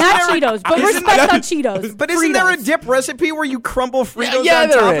 Fritos. Not Cheetos, but respect on Cheetos. But isn't there a dip recipe where you crumble Fritos on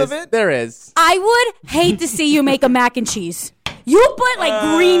top of it? There is. I would hate to see you make a mac and cheese. You put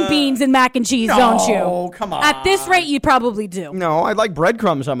like green beans in mac and cheese, don't you? Oh, come on. At this rate, you probably do. No, I like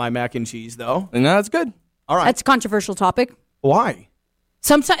breadcrumbs on my mac and cheese, though. No, that's good. All right. That's a controversial topic. Why?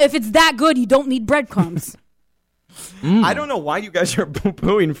 Sometimes, if it's that good, you don't need breadcrumbs. I don't know why you guys are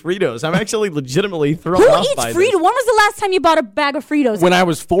poo-pooing Fritos. I'm actually legitimately thrown Who off eats by Fritos? this. When was the last time you bought a bag of Fritos? When I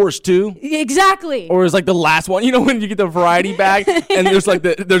was forced to. Exactly. Or it was like the last one. You know when you get the variety bag and there's like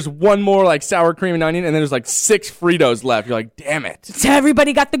there's one more like sour cream and onion and then there's like 6 Fritos left. You're like, damn it.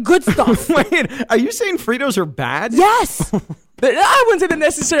 Everybody got the good stuff. Wait, are you saying Fritos are bad? Yes. I wouldn't say they're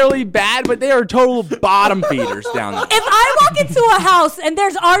necessarily bad, but they are total bottom feeders down there. If I walk into a house and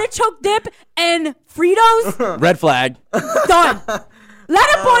there's artichoke dip and Fritos, red flag. Done.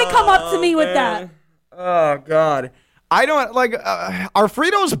 Let a boy come up to me with that. Oh, God. I don't, like, are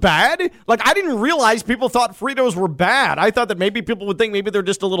Fritos bad? Like, I didn't realize people thought Fritos were bad. I thought that maybe people would think maybe they're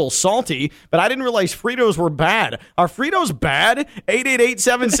just a little salty, but I didn't realize Fritos were bad. Are Fritos bad?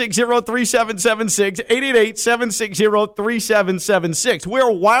 888-760-3776, 888-760-3776. We're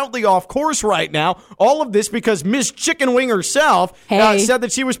wildly off course right now. All of this because Miss Chicken Wing herself said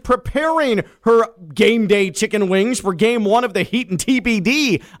that she was preparing her game day chicken wings for game 1 of the Heat and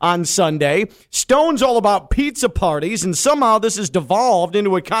TBD on Sunday. Stone's all about pizza parties. And somehow this has devolved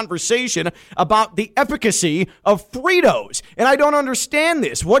into a conversation about the efficacy of Fritos. And I don't understand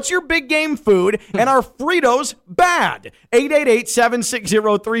this. What's your big game food, and are Fritos bad?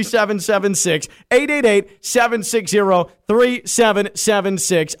 888-760-3776,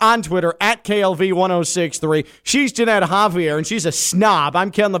 888-760-3776, on Twitter, at KLV1063. She's Jeanette Javier, and she's a snob. I'm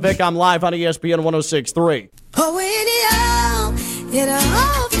Ken Lavicka. I'm live on ESPN 1063. Oh, it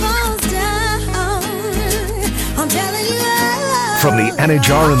all falls down. I'm telling you. From the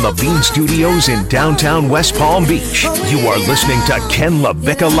Anajar and Levine Studios in downtown West Palm Beach, you are listening to Ken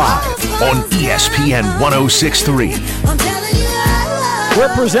Lavicka Live on ESPN 1063.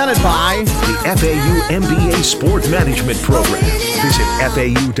 We're presented by the FAU MBA Sport Management Program. Visit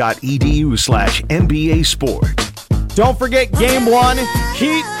fau.edu/MBA Sport. Don't forget Game 1,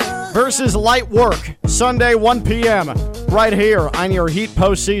 Heat versus Light Work, Sunday 1 p.m. right here on your Heat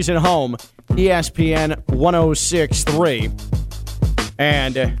postseason home, ESPN 1063.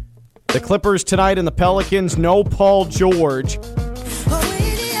 And the Clippers tonight and the Pelicans, no Paul George.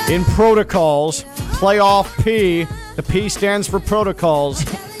 In protocols, playoff P. The P stands for protocols.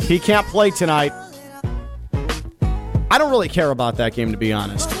 He can't play tonight. I don't really care about that game, to be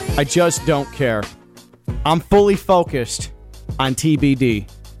honest. I just don't care. I'm fully focused on TBD.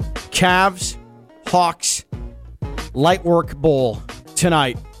 Cavs, Hawks, Light Work Bowl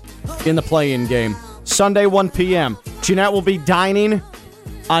tonight in the play-in game. Sunday, 1 p.m. Jeanette will be dining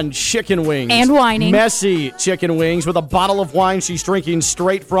on chicken wings. And whining. Messy chicken wings with a bottle of wine she's drinking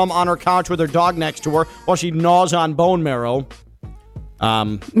straight from on her couch with her dog next to her while she gnaws on bone marrow.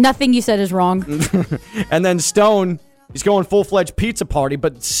 Nothing you said is wrong. And then Stone is going full-fledged pizza party.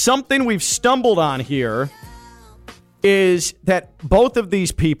 But something we've stumbled on here is that both of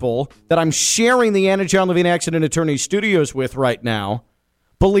these people that I'm sharing the Anna John Levine Accident Attorney Studios with right now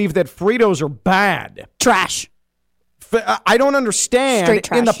believe that Fritos are bad. Trash. I don't understand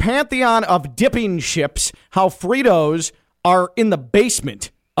in the pantheon of dipping chips how Fritos are in the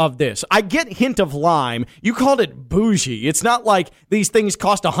basement of this. I get hint of lime. You called it bougie. It's not like these things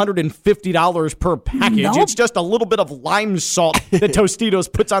cost $150 per package. Nope. It's just a little bit of lime salt that Tostitos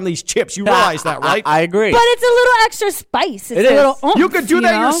puts on these chips. You realize that, right? I agree. But it's a little extra spice. It's It a is. little oomph, You could do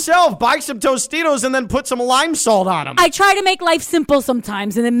that know? yourself. Buy some Tostitos and then put some lime salt on them. I try to make life simple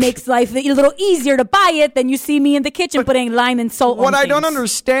sometimes, and it makes life a little easier to buy it than you see me in the kitchen putting lime and salt on What I things. don't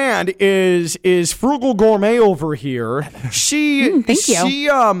understand is Frugal Gourmet over here. She thank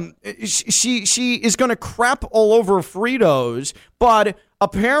you. She is going to crap all over Fritos, but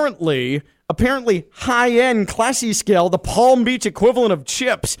apparently high-end, classy scale, the Palm Beach equivalent of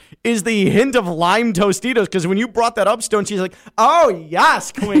chips is the hint of lime Tostitos. Because when you brought that up, Stone, she's like, "Oh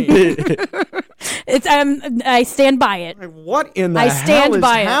yes, queen." It's I stand by it. What in the I hell stand is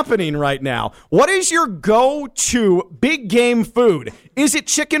by it. happening right now? What is your go-to big game food? Is it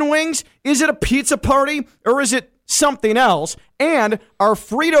chicken wings? Is it a pizza party? Or is it something else? And are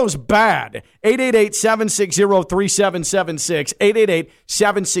Fritos bad? 888-760-3776,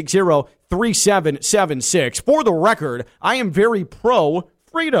 888-760-3776. For the record, I am very pro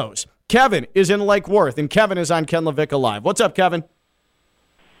Fritos. Kevin is in Lake Worth, and Kevin is on Ken Lavicka Live. What's up, Kevin?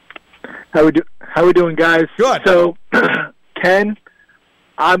 How we doing, guys? Good. So, Ken,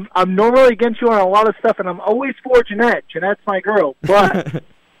 I'm normally against you on a lot of stuff, and I'm always for Jeanette. Jeanette's my girl, but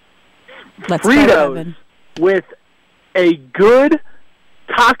Let's go, Fritos Evan. with a good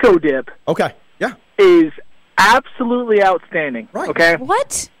taco dip, Okay. Yeah. is absolutely outstanding. Right. Okay.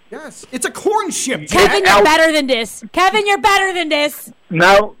 What? Yes. It's a corn chip. Kevin, you're better than this. Kevin, you're better than this.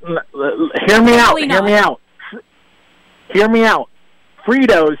 No, hear me out. Probably Hear me not. out. Hear me out.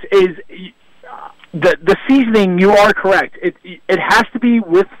 Fritos is the seasoning. You are correct. It has to be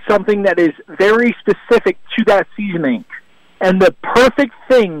with something that is very specific to that seasoning, and the perfect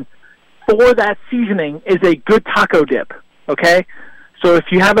thing for that seasoning is a good taco dip. Okay, so if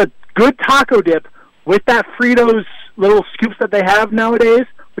you have a good taco dip with that Fritos little scoops that they have nowadays,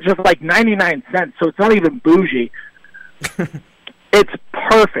 which is like 99 cents, so it's not even bougie. It's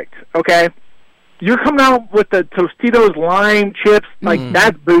perfect. Okay. You're coming out with the Tostitos lime chips, like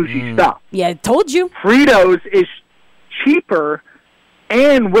that's bougie stuff. Yeah, I told you. Fritos is cheaper,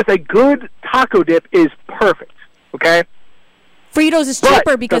 and with a good taco dip is perfect, okay? Fritos is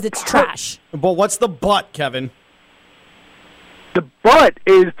cheaper because it's trash. But what's the but, Kevin? The but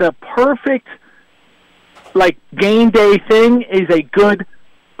is the perfect, like, game day thing is a good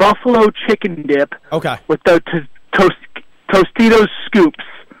buffalo chicken dip. Okay. With the Tostitos scoops.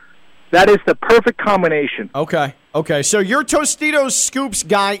 That is the perfect combination. Okay. So you're Tostitos scoops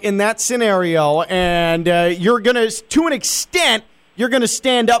guy in that scenario, and you're going to an extent, you're going to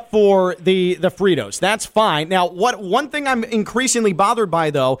stand up for the Fritos. That's fine. Now, one thing I'm increasingly bothered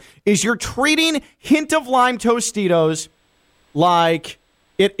by, though, is you're treating Hint of Lime Tostitos like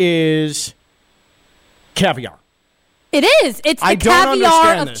it is caviar. It is. It's the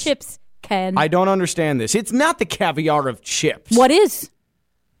caviar of chips, Ken. I don't understand this. It's not the caviar of chips. What is?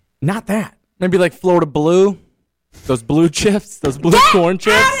 Not that. Maybe like Florida Blue. Those blue chips. Those blue corn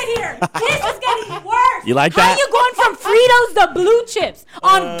chips. Get out of here. This is getting worse. You like How that? are you going from Fritos to blue chips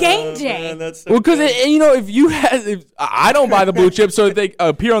on game day? Well, because, if I don't buy the blue chips, so if they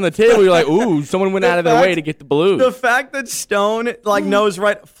appear on the table, you're like, ooh, someone went out of their way to get the blue. The fact that Stone knows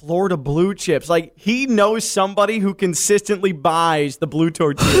Florida blue chips, he knows somebody who consistently buys the blue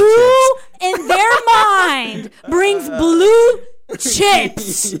tortilla chips. Who in their mind brings blue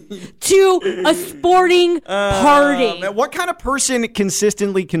chips to a sporting party? What kind of person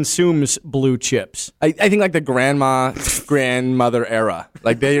consistently consumes blue chips? I think like the grandmother era.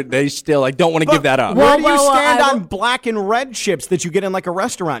 Like they still don't want to give that up. Where do you stand on black and red chips that you get in like a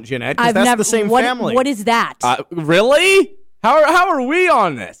restaurant, Jeanette? Because that's the same family. What is that? Really? How are we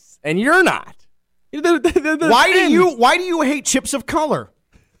on this? And you're not. Why do you hate chips of color?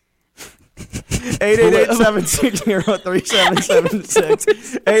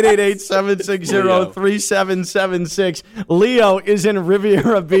 888-760-3776. 888-760-3776. Leo is in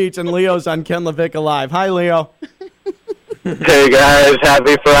Riviera Beach, and Leo's on Ken Lavicka Live. Hi, Leo. Hey, guys.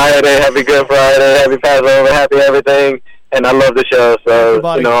 Happy Friday. Happy Good Friday. Happy Passover. Happy everything. And I love the show, so,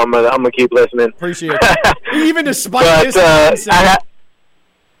 I'm going to keep listening. Appreciate it. Even despite this I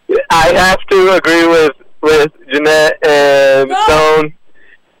have to agree with Jeanette and Stone.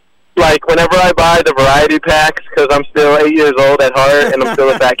 Like, whenever I buy the variety packs, because I'm still 8 years old at heart, and I'm still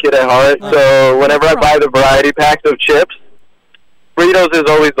a fat kid at heart, so whenever I buy the variety packs of chips, Fritos is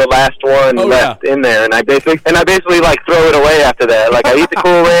always the last one left in there, and I basically throw it away after that. Like, I eat the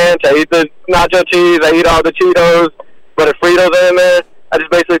Cool Ranch, I eat the nacho cheese, I eat all the Cheetos, but if Fritos are in there, I just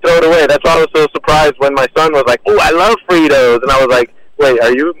basically throw it away. That's why I was so surprised when my son was like, "Oh, I love Fritos," and I was like, "Wait,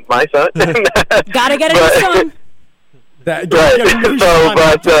 are you my son?" Gotta get a new son.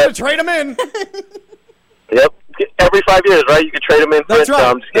 Trade them in. Yep. Every 5 years, right? You can trade them in. That's right. So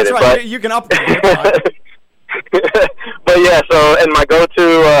I'm just kidding. That's right. You can upgrade. But yeah, so and my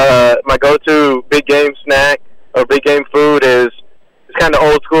go-to big game snack or big game food is it's kind of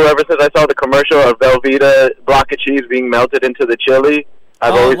old school. Ever since I saw the commercial of Velveeta block of cheese being melted into the chili,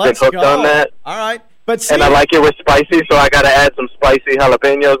 I've always been hooked on that. All right. But and I like it with spicy, so I got to add some spicy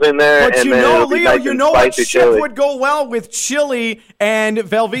jalapenos in there. But and Leo, nice what chip chili would go well with chili and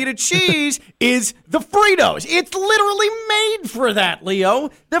Velveeta cheese is the Fritos. It's literally made for that,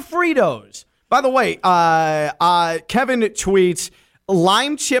 Leo. The Fritos. By the way, Kevin tweets,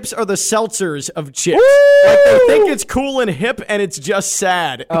 lime chips are the seltzers of chips. Like they think it's cool and hip, and it's just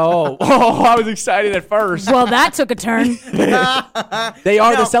sad. Oh, I was excited at first. Well, that took a turn. They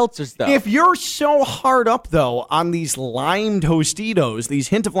are the seltzers, though. If you're so hard up, though, on these lime Tostitos, these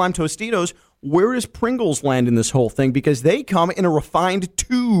Hint of Lime Tostitos, where does Pringles land in this whole thing? Because they come in a refined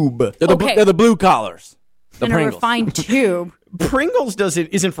tube. They're the blue collars. The in Pringles. A refined tube. Pringles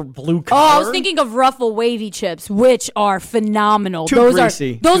isn't for blue collar. Oh, I was thinking of Ruffle Wavy chips, which are phenomenal. Too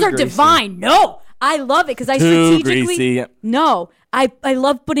greasy. Those are divine. No, I love it because I strategically. Greasy. No, I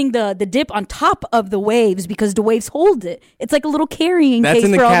love putting the dip on top of the waves because the waves hold it. It's like a little carrying case. That's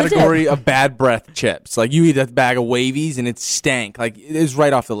in the for category all the of bad breath chips. Like you eat a bag of Wavies and it's stank. Like it is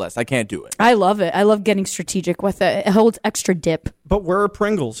right off the list. I can't do it. I love it. I love getting strategic with it. It holds extra dip. But where are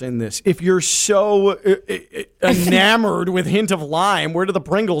Pringles in this? If you're so enamored with Hint of Lime, where do the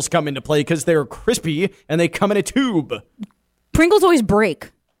Pringles come into play? Because they're crispy and they come in a tube. Pringles always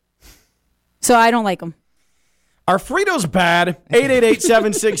break. So I don't like them. Are Fritos bad?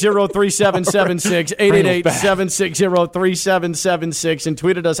 888-760-3776, 888-760-3776, and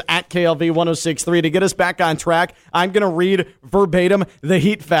tweeted us at KLV1063 to get us back on track. I'm going to read verbatim the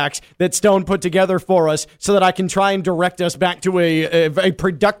Heat facts that Stone put together for us so that I can try and direct us back to a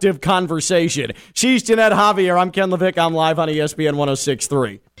productive conversation. She's Jeanette Javier. I'm Ken Lavicka. I'm live on ESPN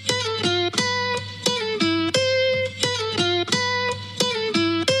 1063.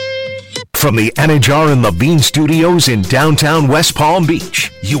 From the Anajar and Levine Studios in downtown West Palm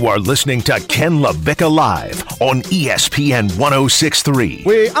Beach, you are listening to Ken Lavicka Live on ESPN 1063.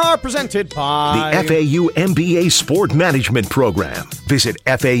 We are presented by the FAU MBA Sport Management Program. Visit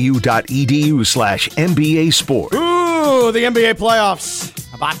fau.edu/MBA Sport. Ooh, the NBA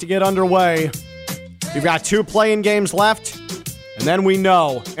playoffs about to get underway. We've got 2 play-in games left, and then we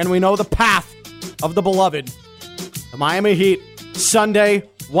know the path of the beloved. The Miami Heat, Sunday,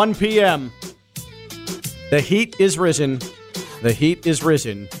 1 p.m. The heat is risen. The heat is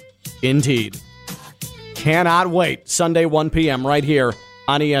risen. Indeed. Cannot wait. Sunday, 1 p.m. right here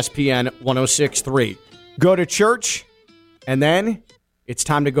on ESPN 1063. Go to church, and then it's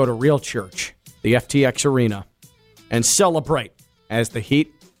time to go to real church, the FTX Arena, and celebrate as the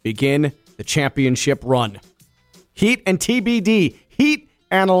Heat begin the championship run. Heat and TBD. Heat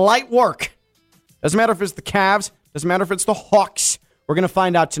and light work. Doesn't matter if it's the Cavs. Doesn't matter if it's the Hawks. We're going to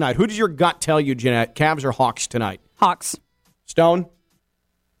find out tonight. Who does your gut tell you, Jeanette? Cavs or Hawks tonight? Hawks. Stone?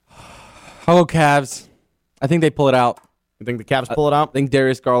 I'll go Cavs. I think they pull it out. You think the Cavs pull it out? I think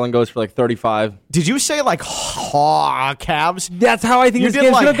Darius Garland goes for like 35. Did you say like Cavs? That's how I think this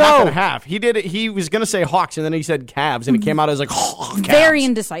game's like going to half go. and half. He did it. He was going to say Hawks, and then he said Cavs, and it came out as like Cavs. Very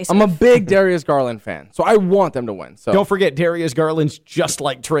indecisive. I'm a big Darius Garland fan, so I want them to win. So don't forget, Darius Garland's just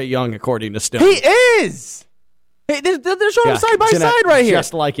like Trae Young, according to Stone. He is. Hey, they're showing them side by side right here.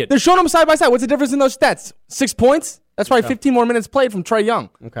 Just like it. They're showing them side by side. What's the difference in those stats? 6 points? That's probably 15 more minutes played from Trae Young.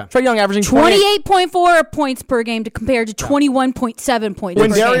 Okay. Trae Young averaging 28.4 points per game compared to 21.7 points per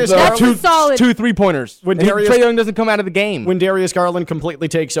game. That's solid. 2 3-pointers. When Trae Young doesn't come out of the game. When Darius Garland completely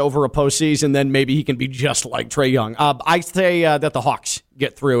takes over a postseason, then maybe he can be just like Trae Young. I say that the Hawks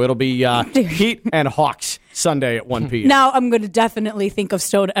get through. It'll be Heat and Hawks Sunday at 1 p.m. Now I'm going to definitely think of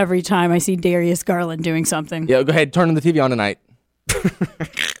Stone every time I see Darius Garland doing something. Yeah, go ahead. Turn the TV on tonight.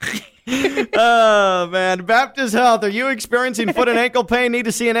 Oh, man. Baptist Health. Are you experiencing foot and ankle pain? Need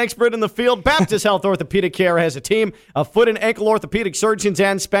to see an expert in the field? Baptist Health Orthopedic Care has a team of foot and ankle orthopedic surgeons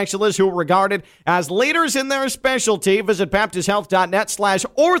and specialists who are regarded as leaders in their specialty. Visit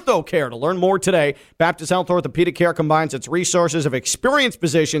baptisthealth.net/orthocare to learn more today. Baptist Health Orthopedic Care combines its resources of experienced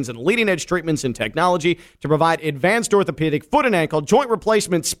physicians and leading-edge treatments and technology to provide advanced orthopedic foot and ankle, joint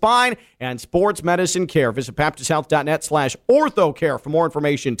replacement, spine, and sports medicine care. Visit baptisthealth.net/orthocare for more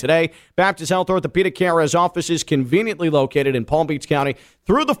information today. Baptist Health Orthopedic Care has offices conveniently located in Palm Beach County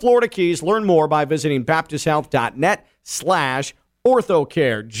through the Florida Keys. Learn more by visiting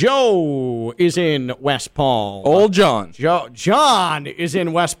baptisthealth.net/orthocare. Joe is in West Palm. Old John. John is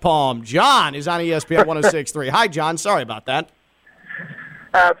in West Palm. John is on ESPN 106.3. Hi, John. Sorry about that.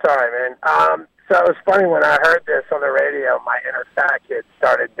 That's all right, man. So it was funny when I heard this on the radio, my inner fat kid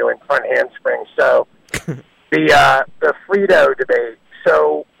started doing front handsprings. So the Frito debate.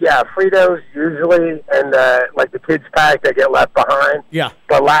 So, yeah, Fritos usually, and like the kids' pack, they get left behind. Yeah.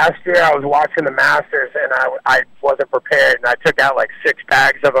 But last year I was watching the Masters, and I wasn't prepared, and I took out like 6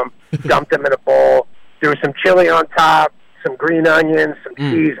 bags of them, dumped them in a bowl, threw some chili on top, some green onions, some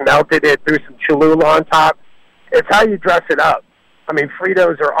cheese, melted it, threw some Cholula on top. It's how you dress it up. I mean,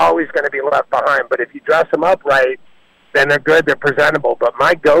 Fritos are always going to be left behind, but if you dress them up right, then they're good, they're presentable. But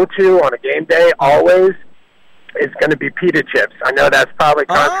my go-to on a game day always is going to be pita chips. I know that's probably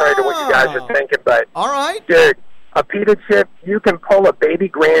contrary to what you guys are thinking, but all right, dude, a pita chip, you can pull a baby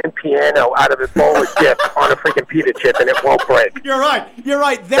grand piano out of a bowl of dip on a freaking pita chip and it won't break. You're right.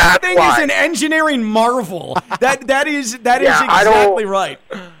 That thing is an engineering marvel. That is exactly right.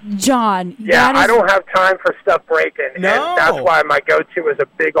 John. Yeah, I don't have time for stuff breaking. No. And that's why my go-to is a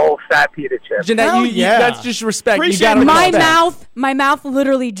big old fat pita chip. Jeanette, that's just respect. My mouth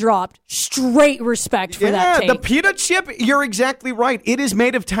literally dropped. Straight respect for that take. The pita chip, you're exactly right. It is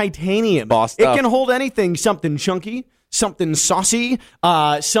made of titanium. It can hold anything, something chunky, something saucy,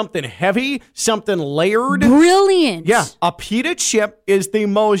 something heavy, something layered. Brilliant. Yeah, a pita chip is the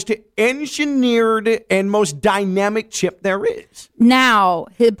most engineered and most dynamic chip there is. Now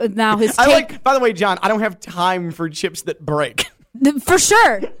his take. By the way, John, I don't have time for chips that break. For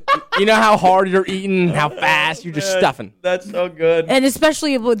sure. You know how hard you're eating, how fast you're just stuffing. That's so good. And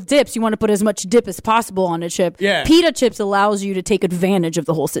especially with dips, you want to put as much dip as possible on a chip. Yeah. Pita chips allows you to take advantage of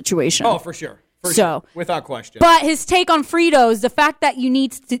the whole situation. Oh, for sure. Sure. Without question. But his take on Fritos, the fact that you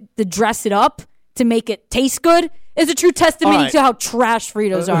need to dress it up to make it taste good, is a true testimony to how trash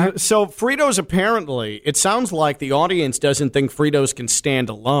Fritos are. So Fritos, apparently, it sounds like the audience doesn't think Fritos can stand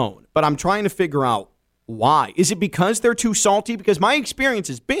alone. But I'm trying to figure out why. Is it because they're too salty? Because my experience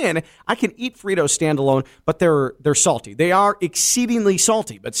has been I can eat Fritos standalone, but they're salty. They are exceedingly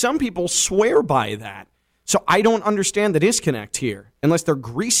salty. But some people swear by that. So I don't understand the disconnect here, unless they're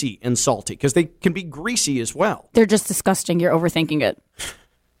greasy and salty, because they can be greasy as well. They're just disgusting. You're overthinking it.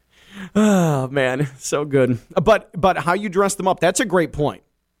 Oh, man, so good. But how you dress them up, that's a great point.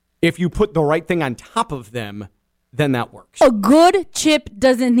 If you put the right thing on top of them, then that works. A good chip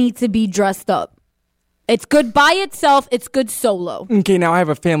doesn't need to be dressed up. It's good by itself. It's good solo. Okay, now I have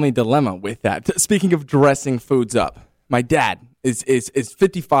a family dilemma with that. Speaking of dressing foods up, my dad is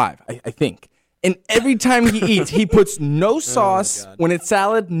 55, I think. And every time he eats, he puts no sauce. When it's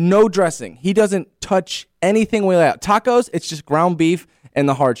salad, no dressing. He doesn't touch anything we lay out. Tacos, it's just ground beef and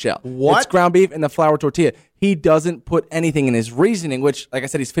the hard shell. What? It's ground beef and the flour tortilla. He doesn't put anything in his reasoning, which, like I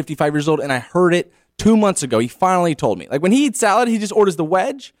said, he's 55 years old, and I heard it 2 months ago. He finally told me. Like, when he eats salad, he just orders the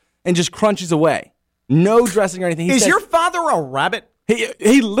wedge and just crunches away. No dressing or anything. Is your father a rabbit?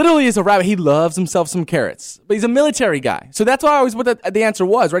 He literally is a rabbit. He loves himself some carrots. But he's a military guy. So that's why I always what the answer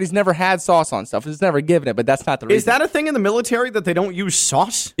was, right? He's never had sauce on stuff. He's never given it, but that's not the reason. Is that a thing in the military that they don't use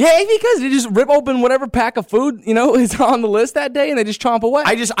sauce? Yeah, because they just rip open whatever pack of food, is on the list that day and they just chomp away.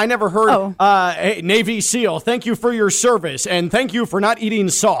 I never heard, hey, Navy SEAL, thank you for your service and thank you for not eating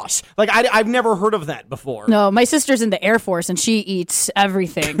sauce. Like, I've never heard of that before. No, my sister's in the Air Force and she eats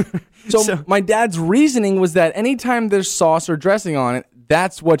everything. So my dad's reasoning was that anytime there's sauce or dressing on it,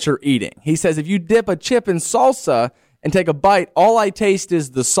 that's what you're eating. He says if you dip a chip in salsa and take a bite, all I taste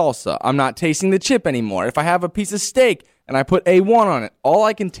is the salsa. I'm not tasting the chip anymore. If I have a piece of steak and I put A1 on it, all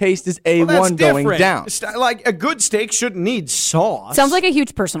I can taste is A1 going down. Like, a good steak shouldn't need sauce. Sounds like a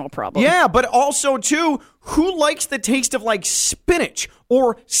huge personal problem. Yeah, but also, too, who likes the taste of, like, spinach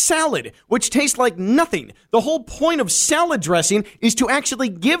or salad, which tastes like nothing? The whole point of salad dressing is to actually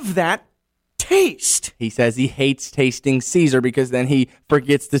give that taste. He says he hates tasting Caesar because then he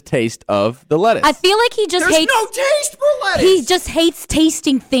forgets the taste of the lettuce. I feel like he just There's hates... no taste for lettuce! He just hates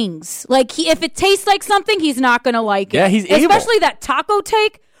tasting things. Like, if it tastes like something, he's not going to like it. Yeah, he's evil. Especially that taco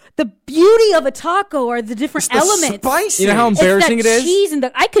take. The beauty of a taco are the different elements. Spices. You know how embarrassing it is? Cheese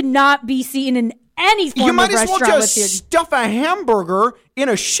and I could not be seen in any form You might of as well restaurant just with your... stuff a hamburger in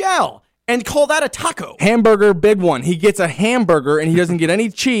a shell and call that a taco. Hamburger, big one. He gets a hamburger and he doesn't get any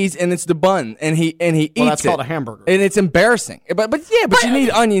cheese, and it's the bun, and he eats it. That's called a hamburger, and it's embarrassing. But you need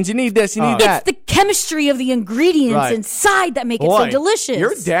onions, you need this, you need that. It's the chemistry of the ingredients inside that make it so delicious.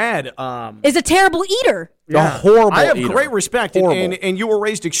 Your dad is a terrible eater. A horrible I have eater. great respect, and you were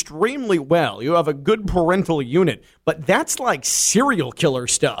raised extremely well. You have a good parental unit, but that's like serial killer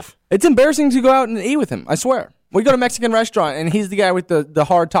stuff. It's embarrassing to go out and eat with him, I swear. We go to a Mexican restaurant, and he's the guy with the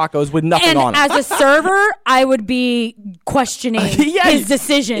hard tacos with nothing on it. And as a server, I would be questioning his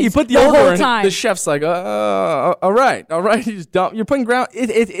decisions. You put the whole order in, time. the chef's like, all right. You just dump. You're putting ground.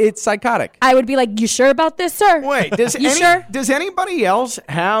 It's psychotic. I would be like, you sure about this, sir? Wait, sure? Does anybody else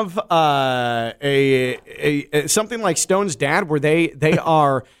have a something like Stone's dad where they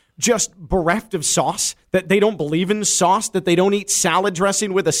are just bereft of sauce, that they don't believe in sauce, that they don't eat salad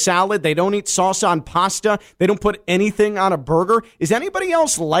dressing with a salad, they don't eat sauce on pasta, they don't put anything on a burger? Is anybody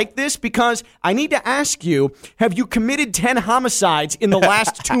else like this? Because I need to ask you, have you committed 10 homicides in the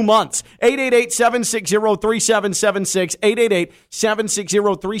last 2 months? 888-760-3776,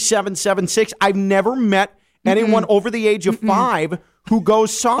 888-760-3776. I've never met anyone over the age of 5 who goes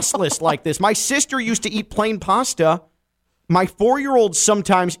sauceless like this. My sister used to eat plain pasta. My 4-year-old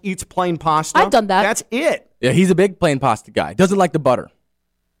sometimes eats plain pasta. I've done that. That's it. Yeah, he's a big plain pasta guy. Doesn't like the butter.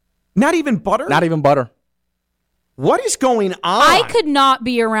 Not even butter? Not even butter. What is going on? I could not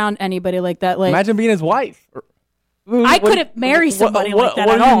be around anybody like that. Like, imagine being his wife. I couldn't marry somebody like that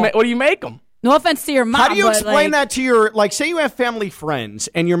at all. What do you make him? No offense to your mom. How do you explain that to your, like, say you have family friends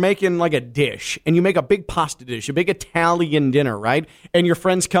and you're making like a dish and you make a big pasta dish, a big Italian dinner, right? And your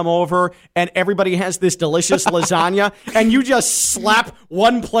friends come over and everybody has this delicious lasagna and you just slap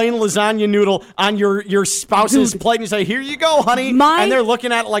one plain lasagna noodle on your spouse's plate and you say, here you go, honey. And they're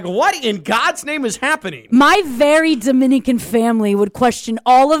looking at it like, what in God's name is happening? My very Dominican family would question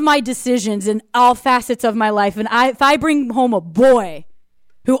all of my decisions in all facets of my life. And if I bring home a boy,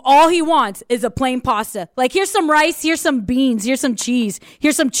 who all he wants is a plain pasta. Like, here's some rice, here's some beans, here's some cheese,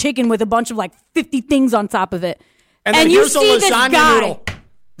 here's some chicken with a bunch of like 50 things on top of it. And then you here's see a this lasagna guy, noodle.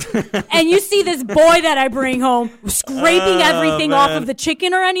 and you see this boy that I bring home scraping everything off of the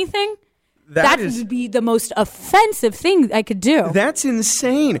chicken or anything. That would be the most offensive thing I could do. That's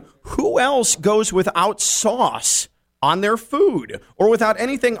insane. Who else goes without sauce on their food or without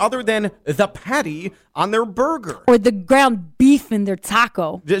anything other than the patty on their burger? Or the ground beef in their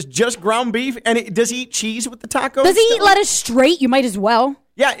taco. Just ground beef? And does he eat cheese with the taco? Does he eat lettuce straight? You might as well.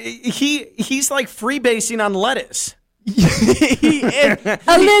 Yeah, he's like freebasing on lettuce.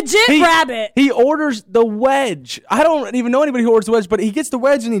 A legit rabbit. He orders the wedge. I don't even know anybody who orders the wedge, but he gets the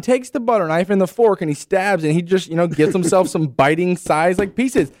wedge and he takes the butter knife and the fork and he stabs and he just, gets himself some biting size like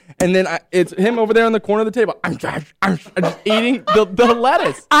pieces. And then it's him over there in the corner of the table. I'm just eating the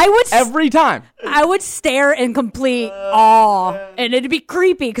lettuce. Every time. I would stare in complete awe, and it'd be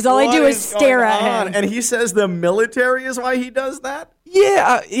creepy because all I do is stare at him. And he says the military is why he does that?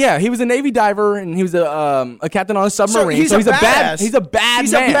 Yeah. He was a Navy diver and he was a captain on a submarine. So he's a bad He's a bad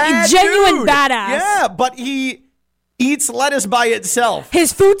He's man. a bad genuine badass. Yeah, but he eats lettuce by itself.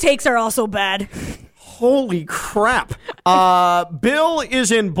 His food takes are also bad. Holy crap. Bill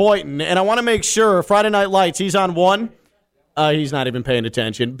is in Boynton, and I want to make sure Friday Night Lights, he's on one. He's not even paying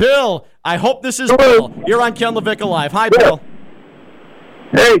attention. Bill, I hope this is Bill. You're on Ken Lavicka Live. Hi, Bill.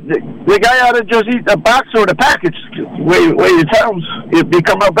 Hey, the guy ought to just eat the box or the package. Way it sounds, it'd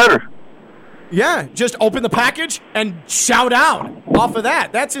come out better. Yeah, just open the package and shout out off of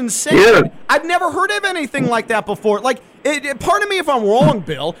that. That's insane. Yeah. I've never heard of anything like that before. Like, pardon me if I'm wrong,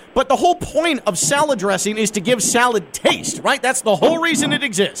 Bill, but the whole point of salad dressing is to give salad taste, right? That's the whole reason it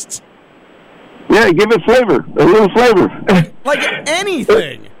exists. Yeah, give it flavor, a little flavor. Like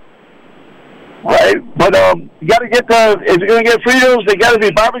anything. Right, but you got to get if you're going to get Fritos, they got to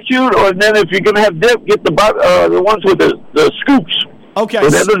be barbecued, or then if you're going to have dip, get the ones with the scoops. Okay.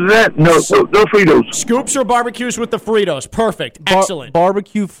 But other than that, no Fritos. Scoops or barbecues with the Fritos. Perfect. Excellent.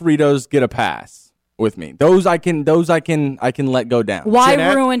 Barbecue Fritos get a pass with me. Those I can let go down.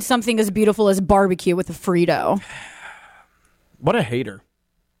 Why ruin something as beautiful as barbecue with a Frito? What a hater.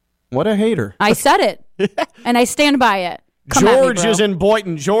 What a hater. I said it, and I stand by it. George is in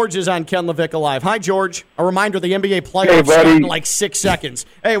Boynton. George is on Ken Lavicka Live. Hi, George. A reminder, the NBA playoffs start in like 6 seconds.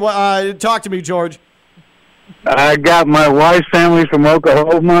 Hey, talk to me, George. I got my wife's family from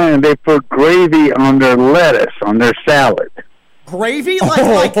Oklahoma, and they put gravy on their lettuce, on their salad. Gravy?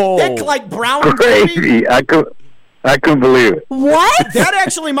 Like thick, like brown gravy? I couldn't believe it. What? That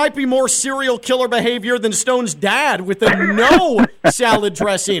actually might be more serial killer behavior than Stone's dad with the no salad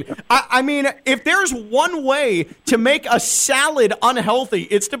dressing. I mean, if there's one way to make a salad unhealthy,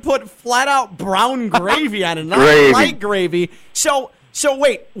 it's to put flat-out brown gravy on it, not light gravy. So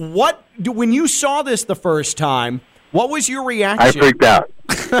wait, when you saw this the first time, what was your reaction? I freaked out.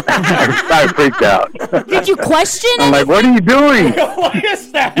 I freaked out. Did you question it? I'm like, what are you doing? What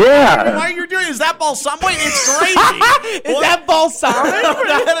is that? Yeah. Why are you doing? Is that balsamic? It's crazy. Is that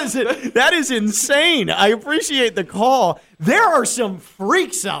balsamic? That is insane. I appreciate the call. There are some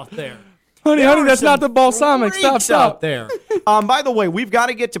freaks out there. Honey, that's not the balsamic. Stop out there. By the way, we've got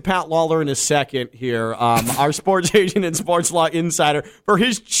to get to Pat Lawler in a second here, our sports agent and sports law insider, for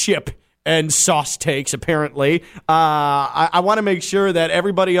his chip and sauce takes, apparently. I want to make sure that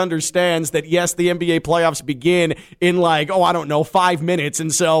everybody understands that, yes, the NBA playoffs begin in 5 minutes.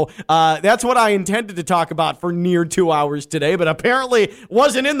 And so that's what I intended to talk about for near 2 hours today, but apparently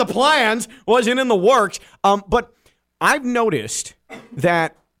wasn't in the plans, wasn't in the works. But I've noticed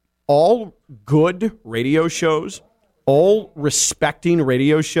that all good radio shows, all respecting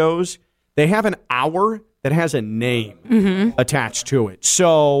radio shows, they have an hour that has a name attached to it.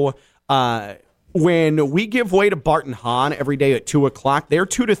 So when we give way to Bart and Hahn every day at 2 o'clock, their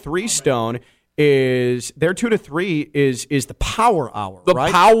 2 to 3 Stone is the power hour. The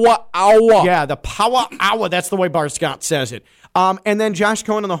right? power hour. Yeah, the power hour. That's the way Bart Scott says it. And then Josh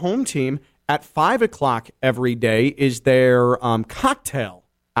Cohen and the home team at 5 o'clock every day is their cocktail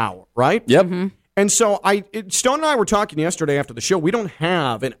hour, right? Yep. And so Stone and I were talking yesterday after the show. We don't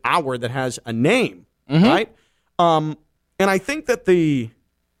have an hour that has a name, right? And I think that the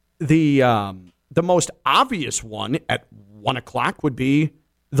most obvious one at 1 o'clock would be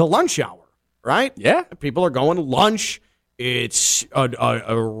the lunch hour, right? Yeah. People are going to lunch. It's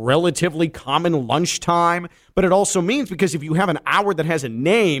a relatively common lunchtime, but it also means, because if you have an hour that has a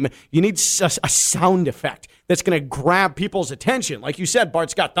name, you need a sound effect that's going to grab people's attention. Like you said, Bart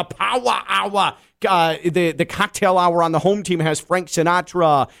Scott, the power hour, the cocktail hour on the home team has Frank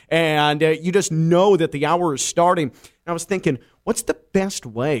Sinatra, and you just know that the hour is starting. I was thinking, what's the best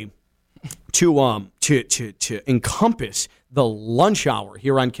way to encompass the lunch hour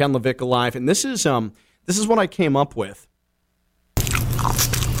here on Ken Lavicka Live? And this is what I came up with.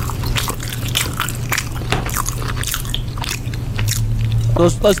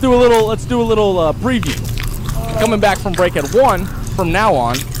 Let's do a little preview. Coming back from break at 1 from now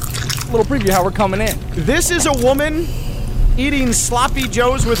on. A little preview how we're coming in. This is a woman eating sloppy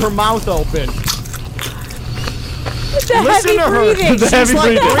joes with her mouth open. Listen to her. She's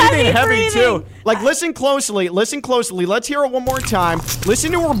like breathing heavy too. Like, listen closely. Listen closely. Let's hear it one more time.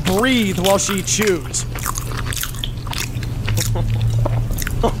 Listen to her breathe while she chews.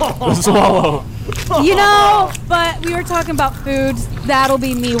 Swallow. You know, but we were talking about foods. That'll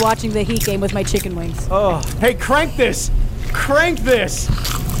be me watching the Heat game with my chicken wings. Oh, hey, crank this. Crank this.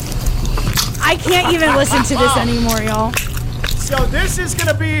 I can't even listen to this anymore, y'all. So this is going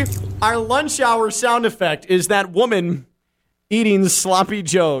to be our lunch hour sound effect, is that woman eating sloppy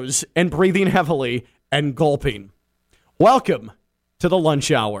joes and breathing heavily and gulping. Welcome to the lunch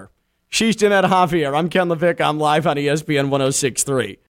hour. She's Jeanette Javier. I'm Ken Lavicka. I'm live on ESPN 106.3.